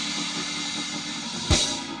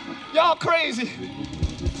 Y'all crazy.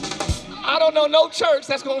 I don't know no church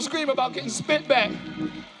that's going to scream about getting spit back.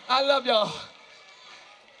 I love y'all.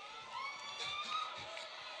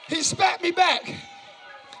 He spat me back.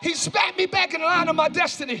 He spat me back in line of my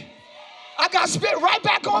destiny. I got spit right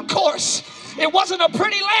back on course. It wasn't a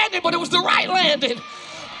pretty landing, but it was the right landing.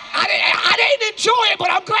 I didn't enjoy it,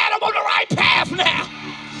 but I'm glad I'm on the right path now.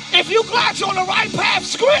 If you're glad you're on the right path,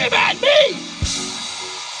 scream at me.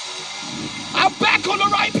 I'm back on the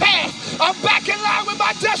right path. I'm back in line with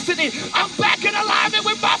my destiny. I'm back in alignment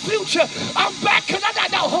with my future. I'm back in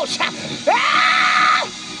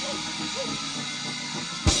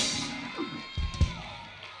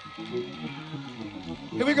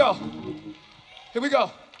Here we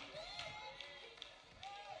go.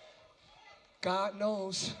 God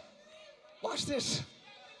knows. Watch this.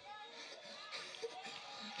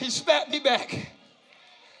 He spat me back.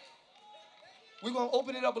 We're going to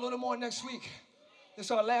open it up a little more next week. This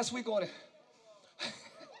is our last week on it.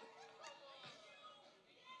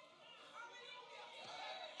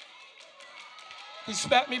 He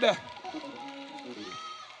spat me back.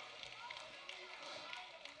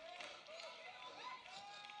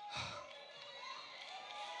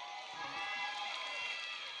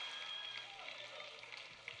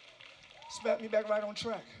 Spat me back right on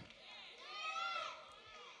track.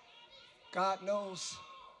 God knows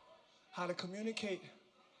how to communicate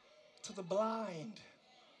to the blind.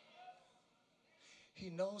 He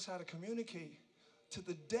knows how to communicate to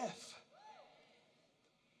the deaf.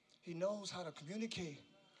 He knows how to communicate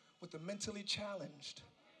with the mentally challenged.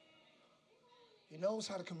 He knows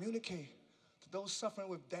how to communicate to those suffering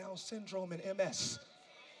with Down syndrome and MS.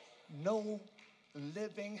 No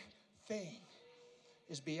living thing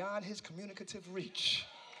is beyond his communicative reach.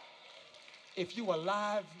 If you are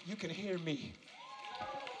alive, you can hear me.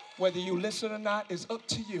 Whether you listen or not is up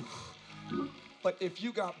to you. But if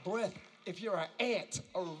you got breath, if you're an ant,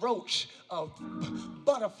 a roach, a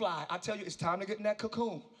butterfly, I tell you, it's time to get in that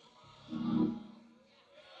cocoon.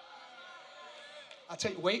 I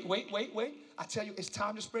tell you, wait. I tell you, it's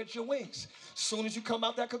time to spread your wings. Soon as you come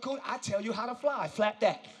out that cocoon, I tell you how to fly. Flap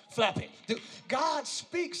that, flap it. Dude, God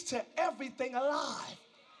speaks to everything alive.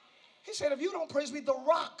 He said, if you don't praise me, the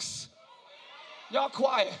rocks, y'all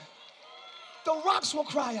quiet, the rocks will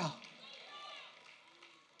cry out.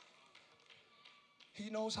 He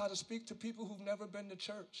knows how to speak to people who've never been to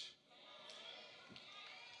church.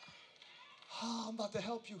 Oh, I'm about to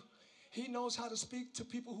help you. He knows how to speak to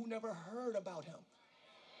people who never heard about him.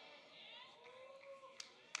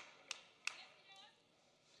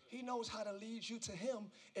 He knows how to lead you to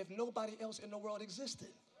him if nobody else in the world existed.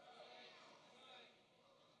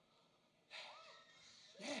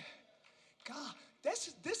 Yeah. God,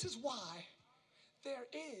 this is why there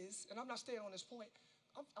is, and I'm not staying on this point,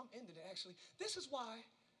 I'm ending it actually. This is why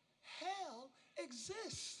hell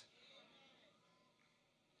exists.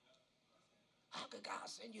 How could God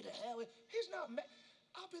send you to hell? He's not mad.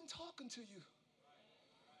 I've been talking to you.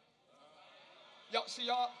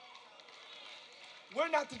 Y'all, we're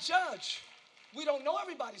not the judge. We don't know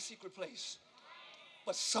everybody's secret place.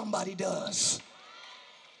 But somebody does.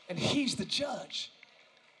 And he's the judge.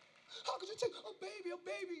 How could you take a baby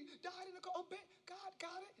died in the car? God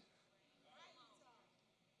got it.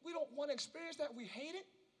 We don't want to experience that. We hate it.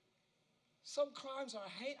 Some crimes are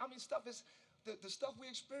hate. I mean, stuff is, the stuff we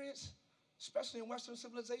experience, especially in Western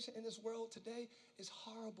civilization in this world today, is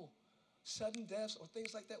horrible. Sudden deaths or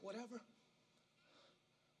things like that, whatever.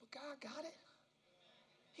 But God got it.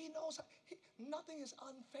 He knows nothing is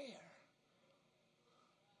unfair.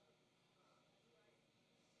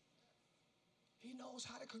 He knows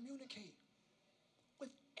how to communicate with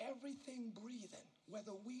everything breathing,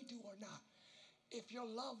 whether we do or not. If your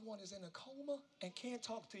loved one is in a coma and can't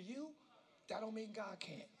talk to you, that don't mean God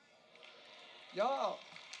can't. Y'all,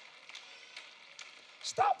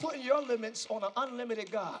 stop putting your limits on an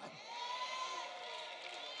unlimited God.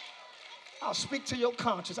 I'll speak to your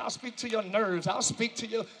conscience. I'll speak to your nerves. I'll speak to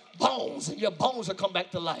your bones, and your bones will come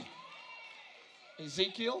back to life.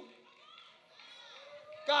 Ezekiel,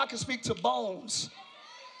 God can speak to bones.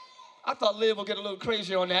 I thought Liv would get a little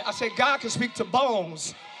crazy on that. I said, God can speak to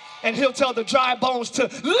bones, and he'll tell the dry bones to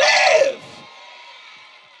live.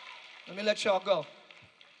 Let me let y'all go.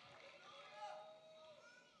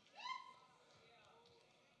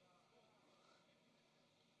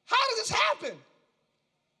 How does this happen?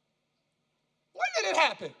 When did it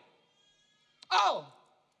happen? Oh,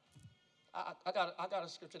 I got a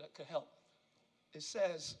scripture that could help. It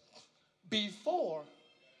says, before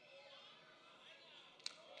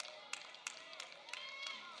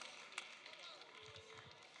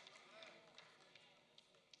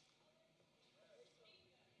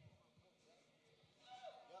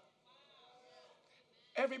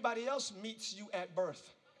everybody else meets you at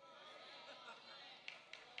birth.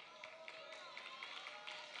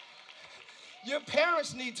 Your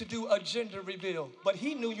parents need to do a gender reveal, but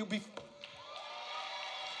he knew you before.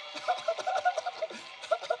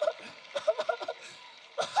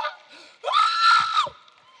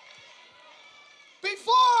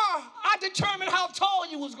 Before I determined how tall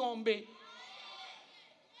you was going to be.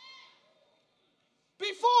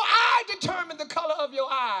 Before I determined the color of your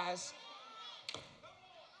eyes.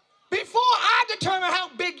 Before I determined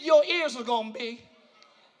how big your ears were going to be.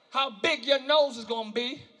 How big your nose is going to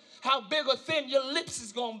be. How big or thin your lips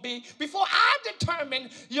is going to be. Before I determine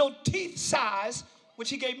your teeth size, which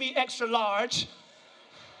he gave me extra large.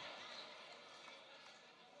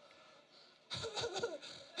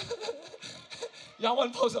 Y'all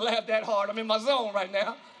wasn't supposed to laugh that hard. I'm in my zone right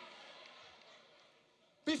now.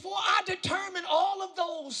 Before I determine all of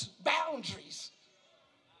those boundaries,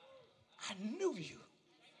 I knew you.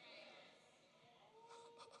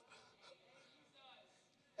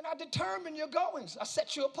 And I determined your goings. I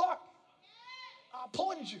set you apart. I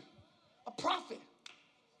appointed you a prophet.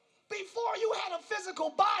 Before you had a physical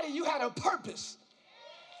body, you had a purpose.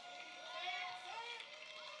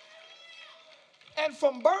 And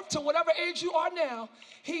from birth to whatever age you are now,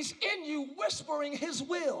 he's in you whispering his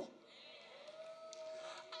will.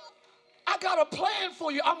 I got a plan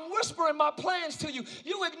for you. I'm whispering my plans to you.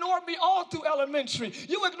 You ignored me all through elementary.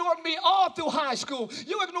 You ignored me all through high school.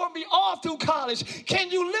 You ignored me all through college. Can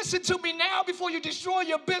you listen to me now before you destroy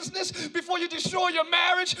your business, before you destroy your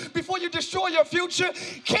marriage, before you destroy your future?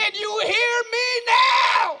 Can you hear me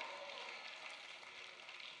now?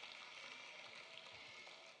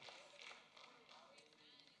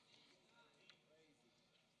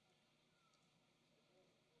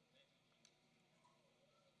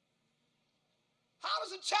 How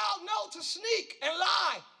does a child know to sneak and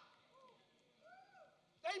lie?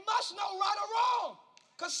 They must know right or wrong,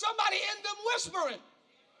 because somebody in them whispering.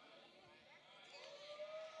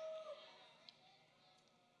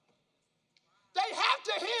 They have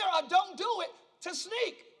to hear a don't do it to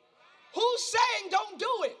sneak. Who's saying don't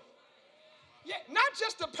do it? Yeah, not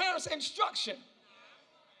just the parent's instruction,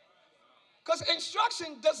 because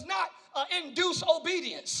instruction does not induce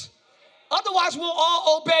obedience. Otherwise, we'll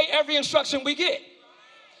all obey every instruction we get.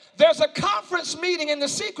 There's a conference meeting in the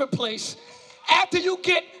secret place after you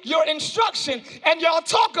get your instruction, and y'all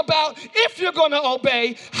talk about if you're going to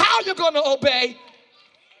obey, how you're going to obey.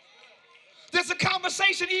 There's a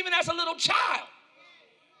conversation even as a little child.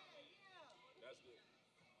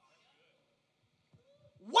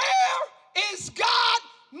 Where is God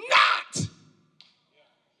not?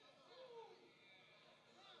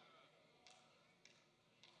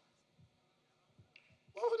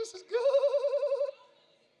 Oh, this is good.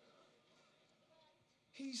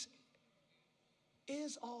 He's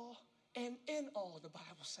is all and in all, the Bible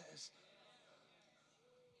says.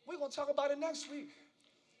 We're going to talk about it next week.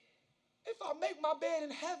 If I make my bed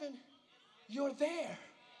in heaven, you're there.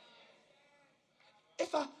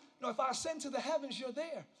 If I ascend to the heavens, you're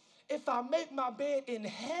there. If I make my bed in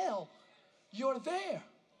hell, you're there.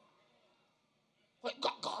 Like,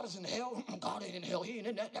 God is in hell. God ain't in hell. He ain't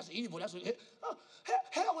in that. That's evil. That's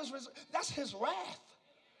hell is that's his wrath.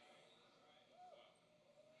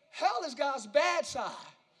 Hell is God's bad side.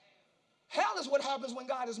 Hell is what happens when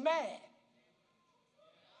God is mad.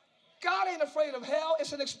 God ain't afraid of hell.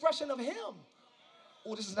 It's an expression of him.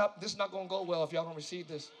 Oh, this is not going to go well if y'all don't receive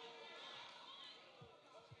this.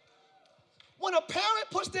 When a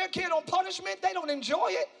parent puts their kid on punishment, they don't enjoy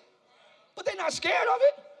it, but they're not scared of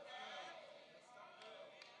it.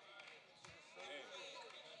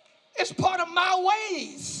 It's part of my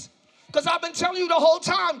ways. Because I've been telling you the whole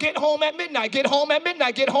time, get home at midnight, get home at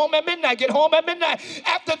midnight, get home at midnight, get home at midnight.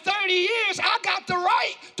 After 30 years, I got the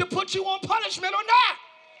right to put you on punishment or not.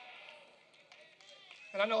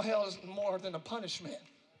 And I know hell is more than a punishment.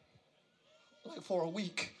 Like for a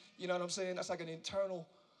week, you know what I'm saying? That's like an eternal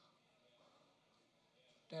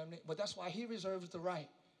damnation. But that's why he reserves the right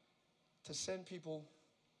to send people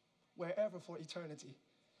wherever for eternity.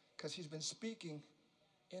 Because he's been speaking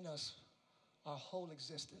in us our whole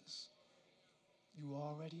existence. You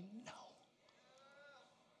already know.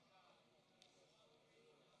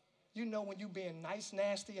 You know when you being nice,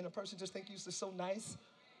 nasty, and a person just think you're so nice?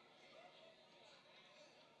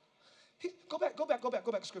 Go back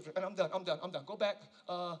to scripture. And I'm done. Go back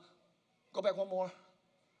one more.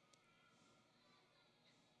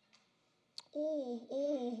 Ooh.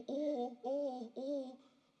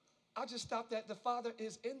 I just stopped at the Father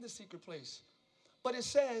is in the secret place. But it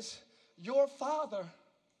says, your Father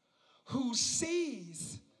who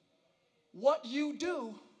sees what you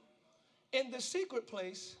do in the secret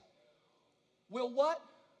place will what?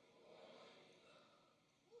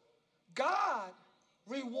 God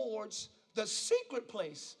rewards the secret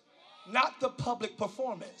place, not the public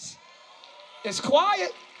performance. It's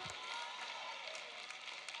quiet.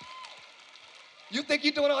 You think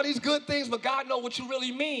you're doing all these good things, but God knows what you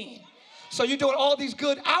really mean. So you're doing all these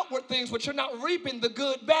good outward things, but you're not reaping the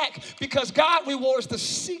good back because God rewards the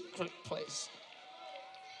secret place.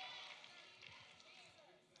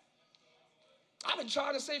 I've been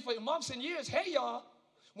trying to say for months and years, hey, y'all,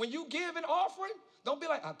 when you give an offering, don't be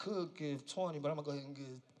like, I could give 20, but I'm going to go ahead and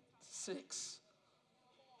give 6.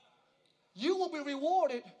 You will be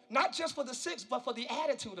rewarded not just for the 6, but for the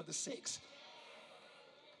attitude of the 6.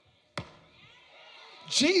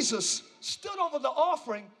 Jesus stood over the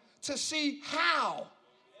offering to see how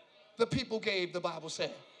the people gave, the Bible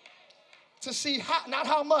said. To see how, not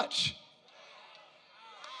how much.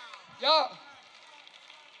 Y'all,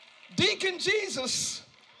 Deacon Jesus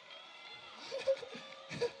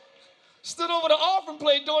stood over the offering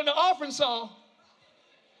plate during the offering song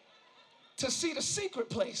to see the secret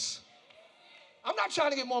place. I'm not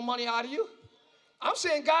trying to get more money out of you. I'm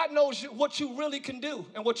saying God knows what you really can do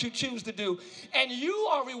and what you choose to do. And you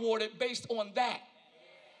are rewarded based on that.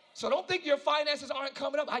 So don't think your finances aren't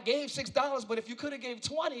coming up. I gave $6, but if you could have gave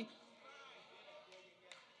 20,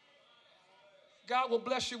 God will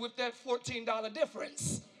bless you with that $14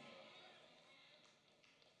 difference.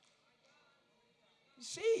 He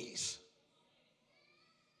sees.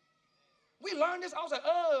 We learned this. I was like,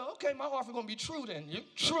 oh, okay, my offer going to be true then.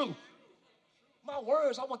 True. My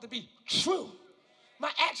words, I want to be true.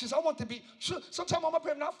 My actions, I want to be true. Sometimes on my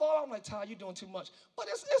prayer, when I fall out, I'm like, Ty, you're doing too much. But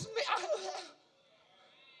it's me.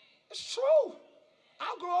 It's true.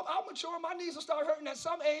 I'll grow up, I'll mature, my knees will start hurting at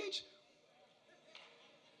some age.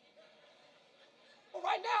 But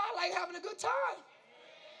right now, I like having a good time.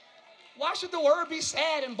 Why should the word be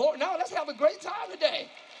sad and boring? No, let's have a great time today.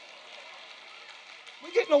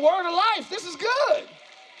 We're getting the word of life. This is good.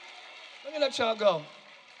 Let me let y'all go.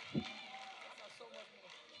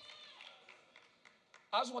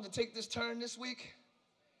 I just want to take this turn this week.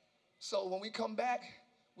 So when we come back,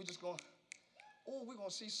 we're just going, we're going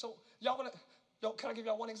to see so. Can I give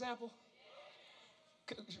y'all one example?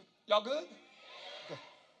 Y'all good?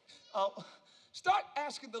 Okay. Start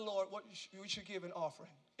asking the Lord what you should give in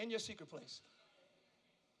offering in your secret place.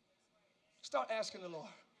 Start asking the Lord.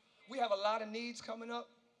 We have a lot of needs coming up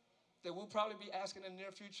that we'll probably be asking in the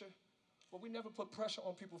near future, but we never put pressure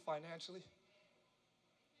on people financially.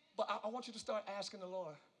 But I want you to start asking the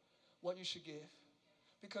Lord what you should give,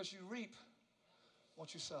 because you reap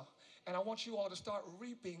what you sow. And I want you all to start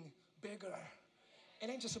reaping bigger. It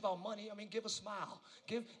ain't just about money. I mean, give a smile.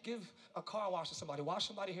 Give a car wash to somebody. Wash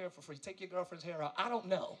somebody's hair for free. Take your girlfriend's hair out. I don't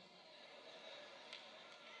know.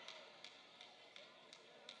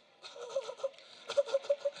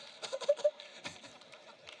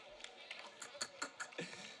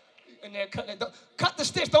 And then cut the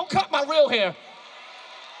stitch. Don't cut my real hair.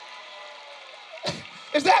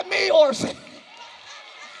 Is that me or is it?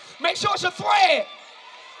 Make sure it's a thread.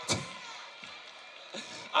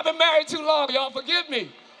 I've been married too long, y'all. Forgive me.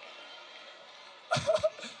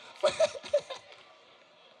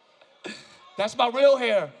 That's my real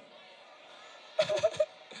hair.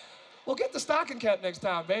 Well, get the stocking cap next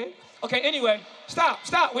time, babe. Okay, anyway, stop.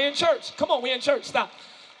 We're in church. Come on, we're in church. Stop.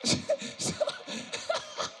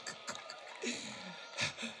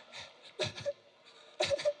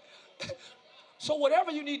 So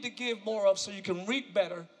whatever you need to give more of so you can reap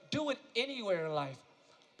better, do it anywhere in life.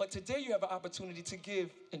 But today you have an opportunity to give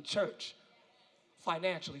in church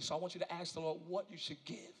financially. So I want you to ask the Lord what you should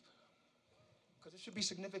give. Because it should be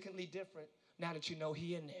significantly different now that you know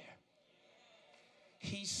He in there.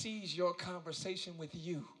 He sees your conversation with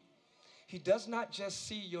you. He does not just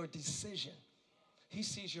see your decision. He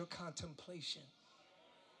sees your contemplation.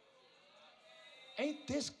 Ain't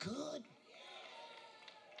this good?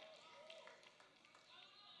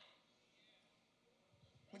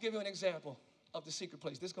 Let me give you an example of the secret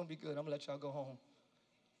place. This is going to be good. I'm going to let y'all go home.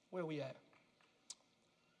 Where are we at?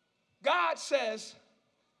 God says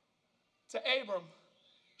to Abram,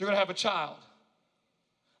 you're going to have a child.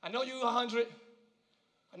 I know you're 100.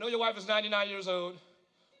 I know your wife is 99 years old.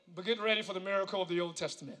 But get ready for the miracle of the Old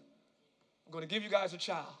Testament. I'm going to give you guys a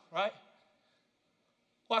child, right?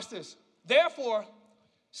 Watch this. Therefore,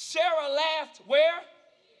 Sarah laughed where?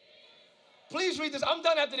 Please read this. I'm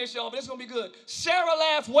done after this, y'all, but it's going to be good. Sarah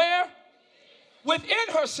laughed where? Within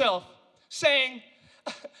herself, saying,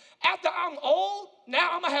 after I'm old, now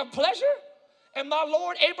I'm going to have pleasure? And my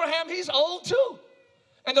Lord Abraham, he's old too.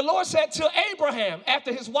 And the Lord said to Abraham,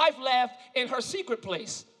 after his wife laughed in her secret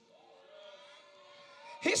place,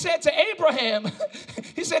 he said to Abraham,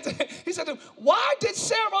 he said to him, why did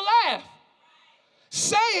Sarah laugh?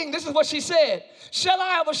 Saying, this is what she said, shall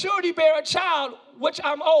I of a surety bear a child which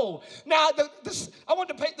I'm old? Now, I want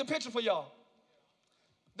to paint the picture for y'all.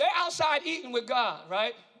 They're outside eating with God,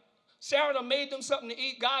 right? Sarah done made them something to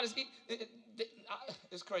eat. God is eating.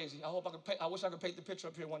 It's crazy. I wish I could paint the picture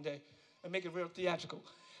up here one day and make it real theatrical.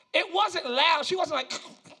 It wasn't loud. She wasn't like,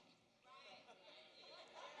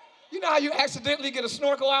 you know how you accidentally get a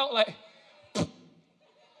snorkel out? Like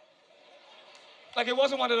it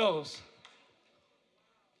wasn't one of those.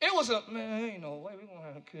 It was man, ain't no way we're going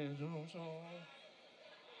to have kids. You know what I'm saying?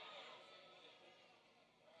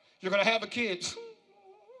 You're going to have a kid.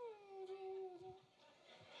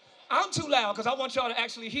 I'm too loud because I want y'all to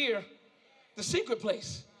actually hear the secret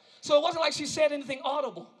place. So it wasn't like she said anything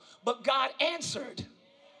audible, but God answered.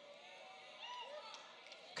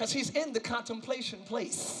 Because He's in the contemplation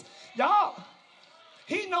place. Y'all,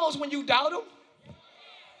 He knows when you doubt Him.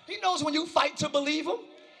 He knows when you fight to believe Him.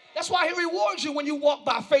 That's why He rewards you when you walk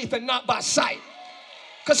by faith and not by sight.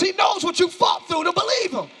 Because He knows what you fought through to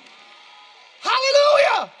believe Him.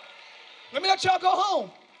 Hallelujah. Let me let y'all go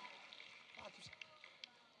home.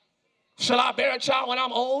 Shall I bear a child when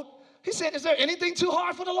I'm old? He said, is there anything too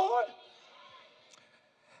hard for the Lord?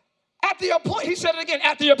 He said it again,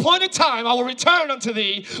 at the appointed time I will return unto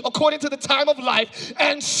thee according to the time of life,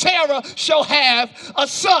 and Sarah shall have a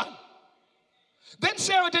son. Then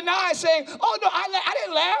Sarah denied, saying, oh, no, I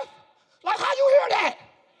didn't laugh. Like, how you hear that?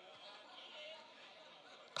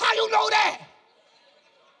 How you know that?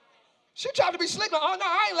 She tried to be slick, like, oh, no,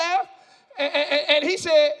 I ain't laugh. And he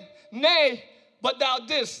said, nay, but thou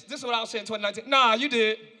didst. This is what I was saying in 2019. Nah, you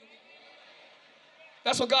did.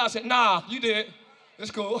 That's what God said. Nah, you did. It's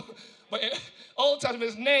cool. But Old Testament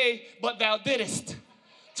is nay, but thou didst.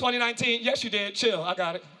 2019, yes, you did. Chill, I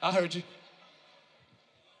got it. I heard you.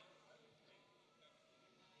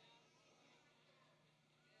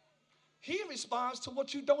 He responds to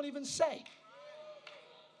what you don't even say.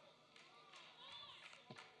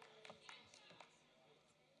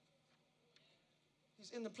 He's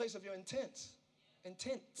in the place of your intention.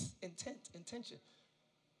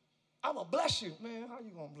 I'm going to bless you. Man, how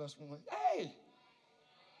you going to bless me? Hey.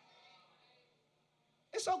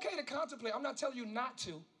 it's okay to contemplate. I'm not telling you not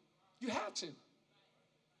to. You have to.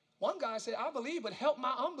 One guy said, I believe, but help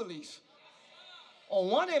my unbelief. On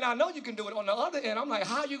one end, I know you can do it. On the other end, I'm like,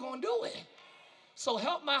 how you going to do it? So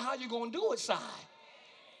help my how you going to do it side.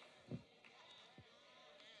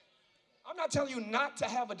 I'm not telling you not to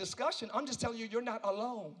have a discussion. I'm just telling you you're not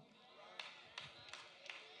alone.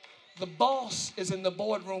 The boss is in the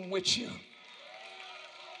boardroom with you.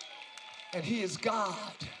 And he is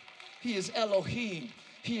God. He is Elohim.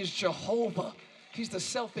 He is Jehovah. He's the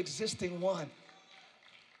self-existing one.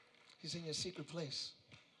 He's in your secret place.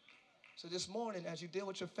 So this morning, as you deal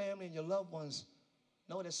with your family and your loved ones,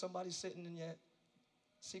 know that somebody's sitting in your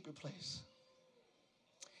secret place.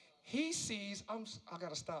 He sees, I got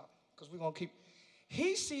to stop because we're going to keep.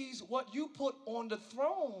 He sees what you put on the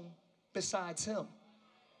throne besides him.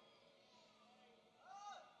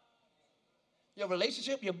 Your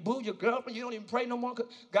relationship, your boo, your girlfriend, you don't even pray no more.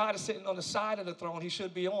 God is sitting on the side of the throne. He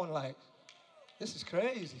should be on like, this is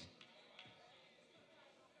crazy.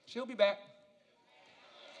 She'll be back.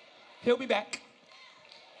 He'll be back.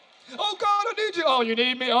 Oh, God, I need you. Oh, you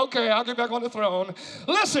need me? Okay, I'll get back on the throne.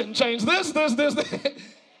 Listen, change this. I'm trying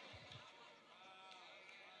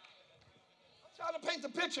to paint the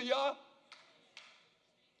picture, y'all.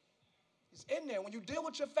 It's in there. When you deal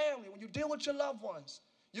with your family, when you deal with your loved ones,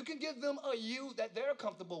 you can give them a you that they're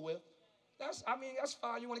comfortable with. That's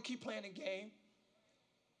fine. You want to keep playing the game.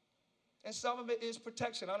 And some of it is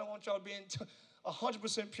protection. I don't want y'all being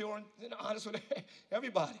 100% pure and honest with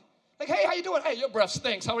everybody. Like, hey, how you doing? Hey, your breath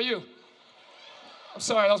stinks. How are you? I'm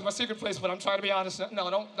sorry, that was my secret place, but I'm trying to be honest. No,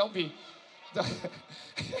 don't be.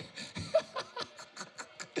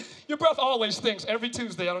 Your breath always stinks every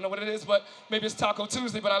Tuesday. I don't know what it is, but maybe it's Taco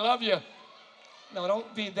Tuesday, but I love you. No,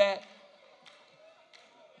 don't be that.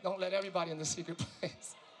 Don't let everybody in the secret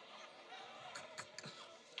place.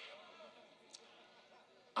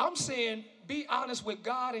 I'm saying be honest with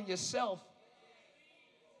God and yourself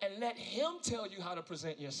and let him tell you how to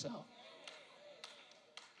present yourself.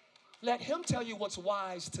 Let him tell you what's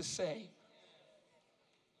wise to say.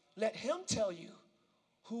 Let him tell you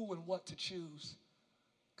who and what to choose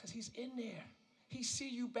because he's in there. He see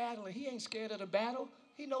you battling. He ain't scared of the battle.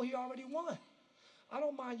 He know he already won. I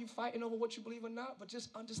don't mind you fighting over what you believe or not, but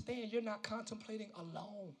just understand you're not contemplating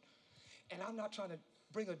alone. And I'm not trying to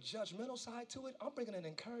bring a judgmental side to it. I'm bringing an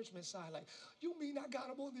encouragement side. Like, you mean I got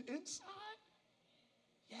him on the inside?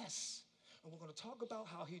 Yes. And we're going to talk about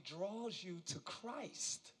how he draws you to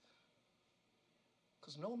Christ.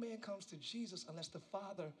 Because no man comes to Jesus unless the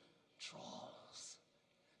Father draws.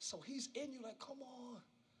 So he's in you like, come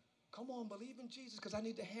on, believe in Jesus because I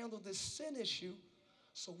need to handle this sin issue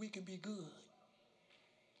so we can be good.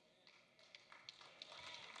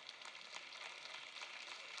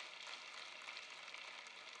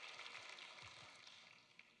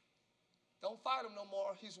 Don't fight him no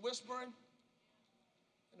more. He's whispering.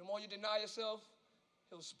 And the more you deny yourself,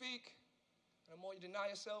 he'll speak. And the more you deny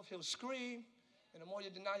yourself, he'll scream. And the more you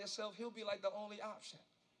deny yourself, he'll be like the only option.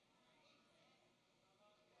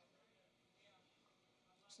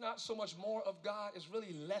 It's not so much more of God, it's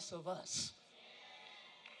really less of us.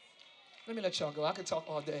 Let me let y'all go. I could talk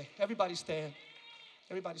all day. Everybody stand.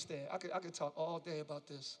 Everybody stand. I could talk all day about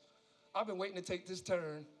this. I've been waiting to take this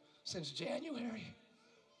turn since January.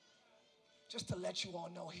 Just to let you all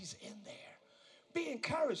know he's in there. Be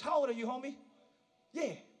encouraged. How old are you, homie?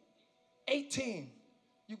 Yeah, 18.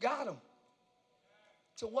 You got him.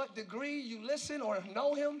 To what degree you listen or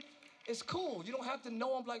know him, it's cool. You don't have to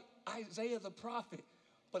know him like Isaiah the prophet.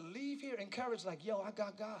 But leave here encouraged like, yo, I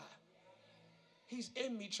got God. He's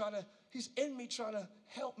in me trying to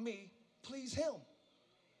help me please him.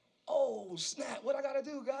 Oh, snap. What I got to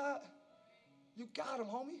do, God? You got him,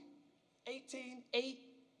 homie. 18, 8.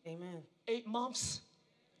 Amen. 8 months.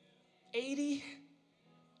 80.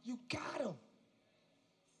 You got him.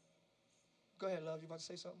 Go ahead, love. You about to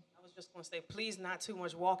say something? I was just going to say, please not too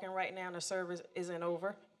much walking right now. The service isn't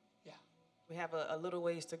over. Yeah. We have a little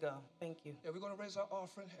ways to go. Thank you. Yeah, we're going to raise our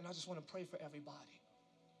offering, and I just want to pray for everybody.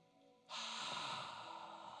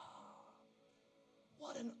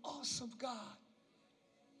 What an awesome God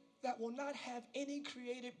that will not have any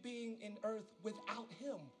created being in earth without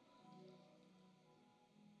him.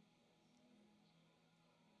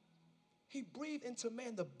 He breathed into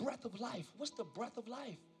man the breath of life. What's the breath of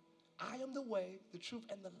life? I am the way, the truth,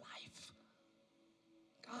 and the life.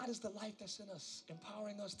 God is the life that's in us,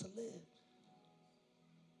 empowering us to live.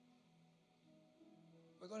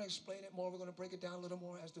 We're going to explain it more. We're going to break it down a little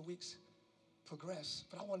more as the weeks progress.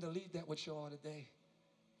 But I wanted to leave that with you all today.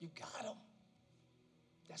 You got him.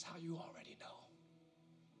 That's how you already know.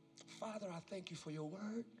 Father, I thank you for your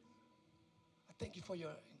word. I Thank you for your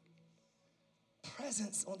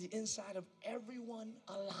presence on the inside of everyone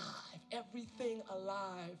alive. Everything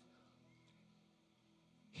alive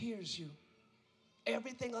hears you.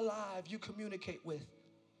 Everything alive you communicate with.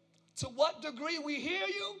 To what degree we hear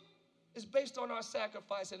you is based on our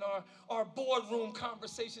sacrifice and our boardroom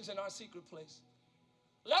conversations in our secret place.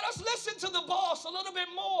 Let us listen to the boss a little bit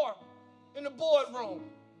more in the boardroom.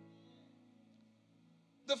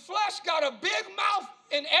 The flesh got a big mouth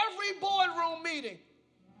in every boardroom meeting.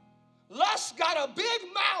 Lust got a big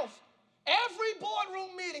mouth every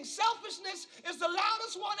boardroom meeting. Selfishness is the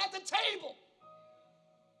loudest one at the table.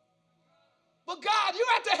 But God, you're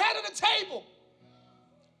at the head of the table.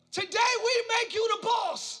 Today we make you the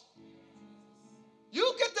boss.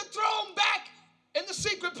 You get the throne back in the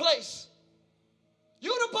secret place.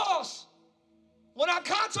 You the boss. When I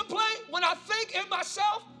contemplate, when I think in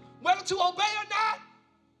myself whether to obey or not,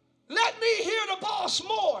 let me hear the boss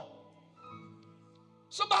more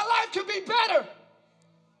so my life can be better.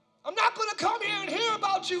 I'm not going to come here and hear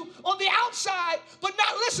about you on the outside but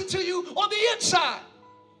not listen to you on the inside.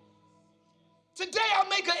 Today I'll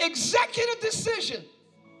make an executive decision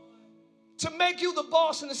to make you the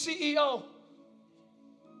boss and the CEO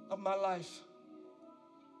of my life.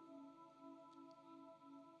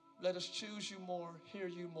 Let us choose you more, hear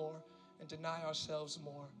you more, and deny ourselves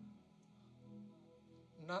more.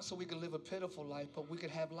 Not so we can live a pitiful life, but we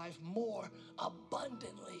can have life more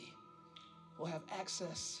abundantly. We'll have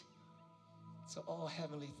access to all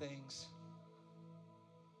heavenly things.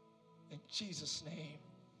 In Jesus' name.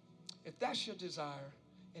 If that's your desire,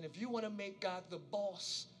 and if you want to make God the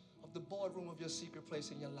boss of the boardroom of your secret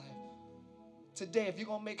place in your life, today, if you're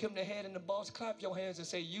going to make him the head and the boss, clap your hands and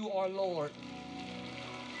say, you are Lord.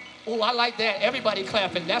 Oh, I like that. Everybody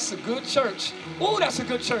clapping. That's a good church. Oh, that's a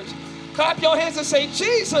good church. Clap your hands and say,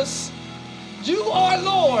 Jesus, you are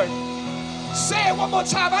Lord. Say it one more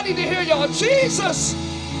time. I need to hear y'all. Jesus,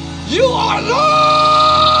 you are Lord.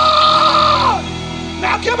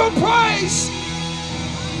 Now give him praise.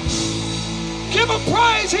 Give him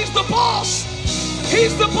praise. He's the boss.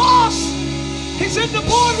 He's the boss. He's in the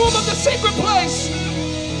boardroom of the secret place.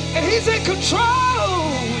 And he's in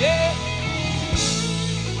control. Yeah.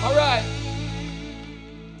 All right.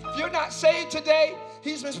 If you're not saved today,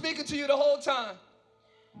 he's been speaking to you the whole time.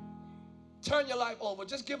 Turn your life over.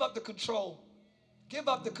 Just give up the control. Give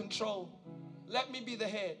up the control. Let me be the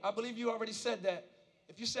head. I believe you already said that.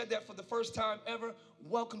 If you said that for the first time ever,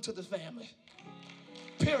 welcome to the family.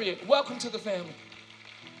 Period. Welcome to the family.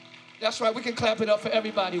 That's right. We can clap it up for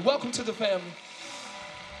everybody. Welcome to the family.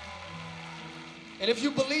 And if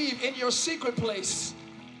you believe in your secret place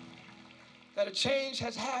that a change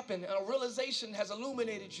has happened and a realization has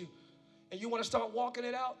illuminated you, and you want to start walking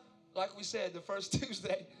it out, like we said, the first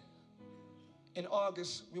Tuesday in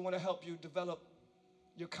August, we want to help you develop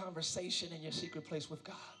your conversation in your secret place with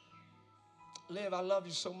God. Liv, I love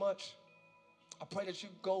you so much. I pray that you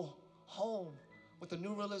go home with a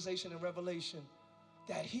new realization and revelation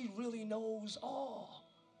that he really knows all.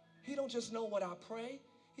 He don't just know what I pray.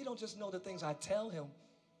 He don't just know the things I tell him.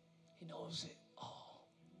 He knows it all.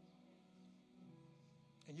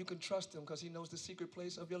 And you can trust him because he knows the secret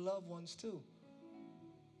place of your loved ones too.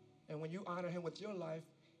 And when you honor him with your life,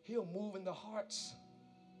 he'll move in the hearts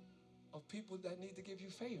of people that need to give you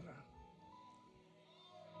favor.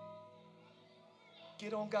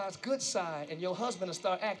 Get on God's good side, and your husband will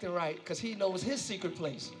start acting right because he knows his secret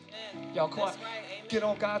place. Amen. Y'all quiet. Right. Get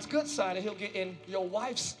on God's good side, and he'll get in your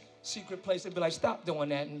wife's secret place and be like, stop doing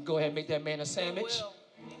that and go ahead and make that man a sandwich.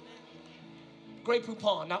 Grey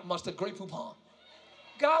Poupon, not mustard, Grey Poupon.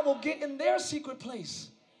 God will get in their secret place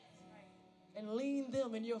and lean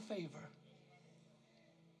them in your favor.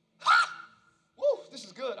 Ha! Woo, this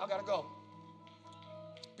is good. I got to go.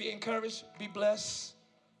 Be encouraged. Be blessed.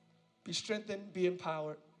 Be strengthened. Be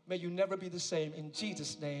empowered. May you never be the same. In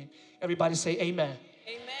Jesus' name. Everybody say amen.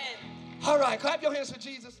 Amen. All right. Clap your hands for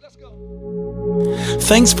Jesus. Let's go.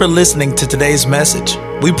 Thanks for listening to today's message.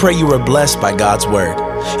 We pray you were blessed by God's word.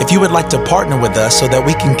 If you would like to partner with us so that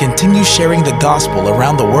we can continue sharing the gospel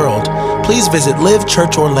around the world, please visit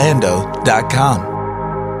livechurchorlando.com.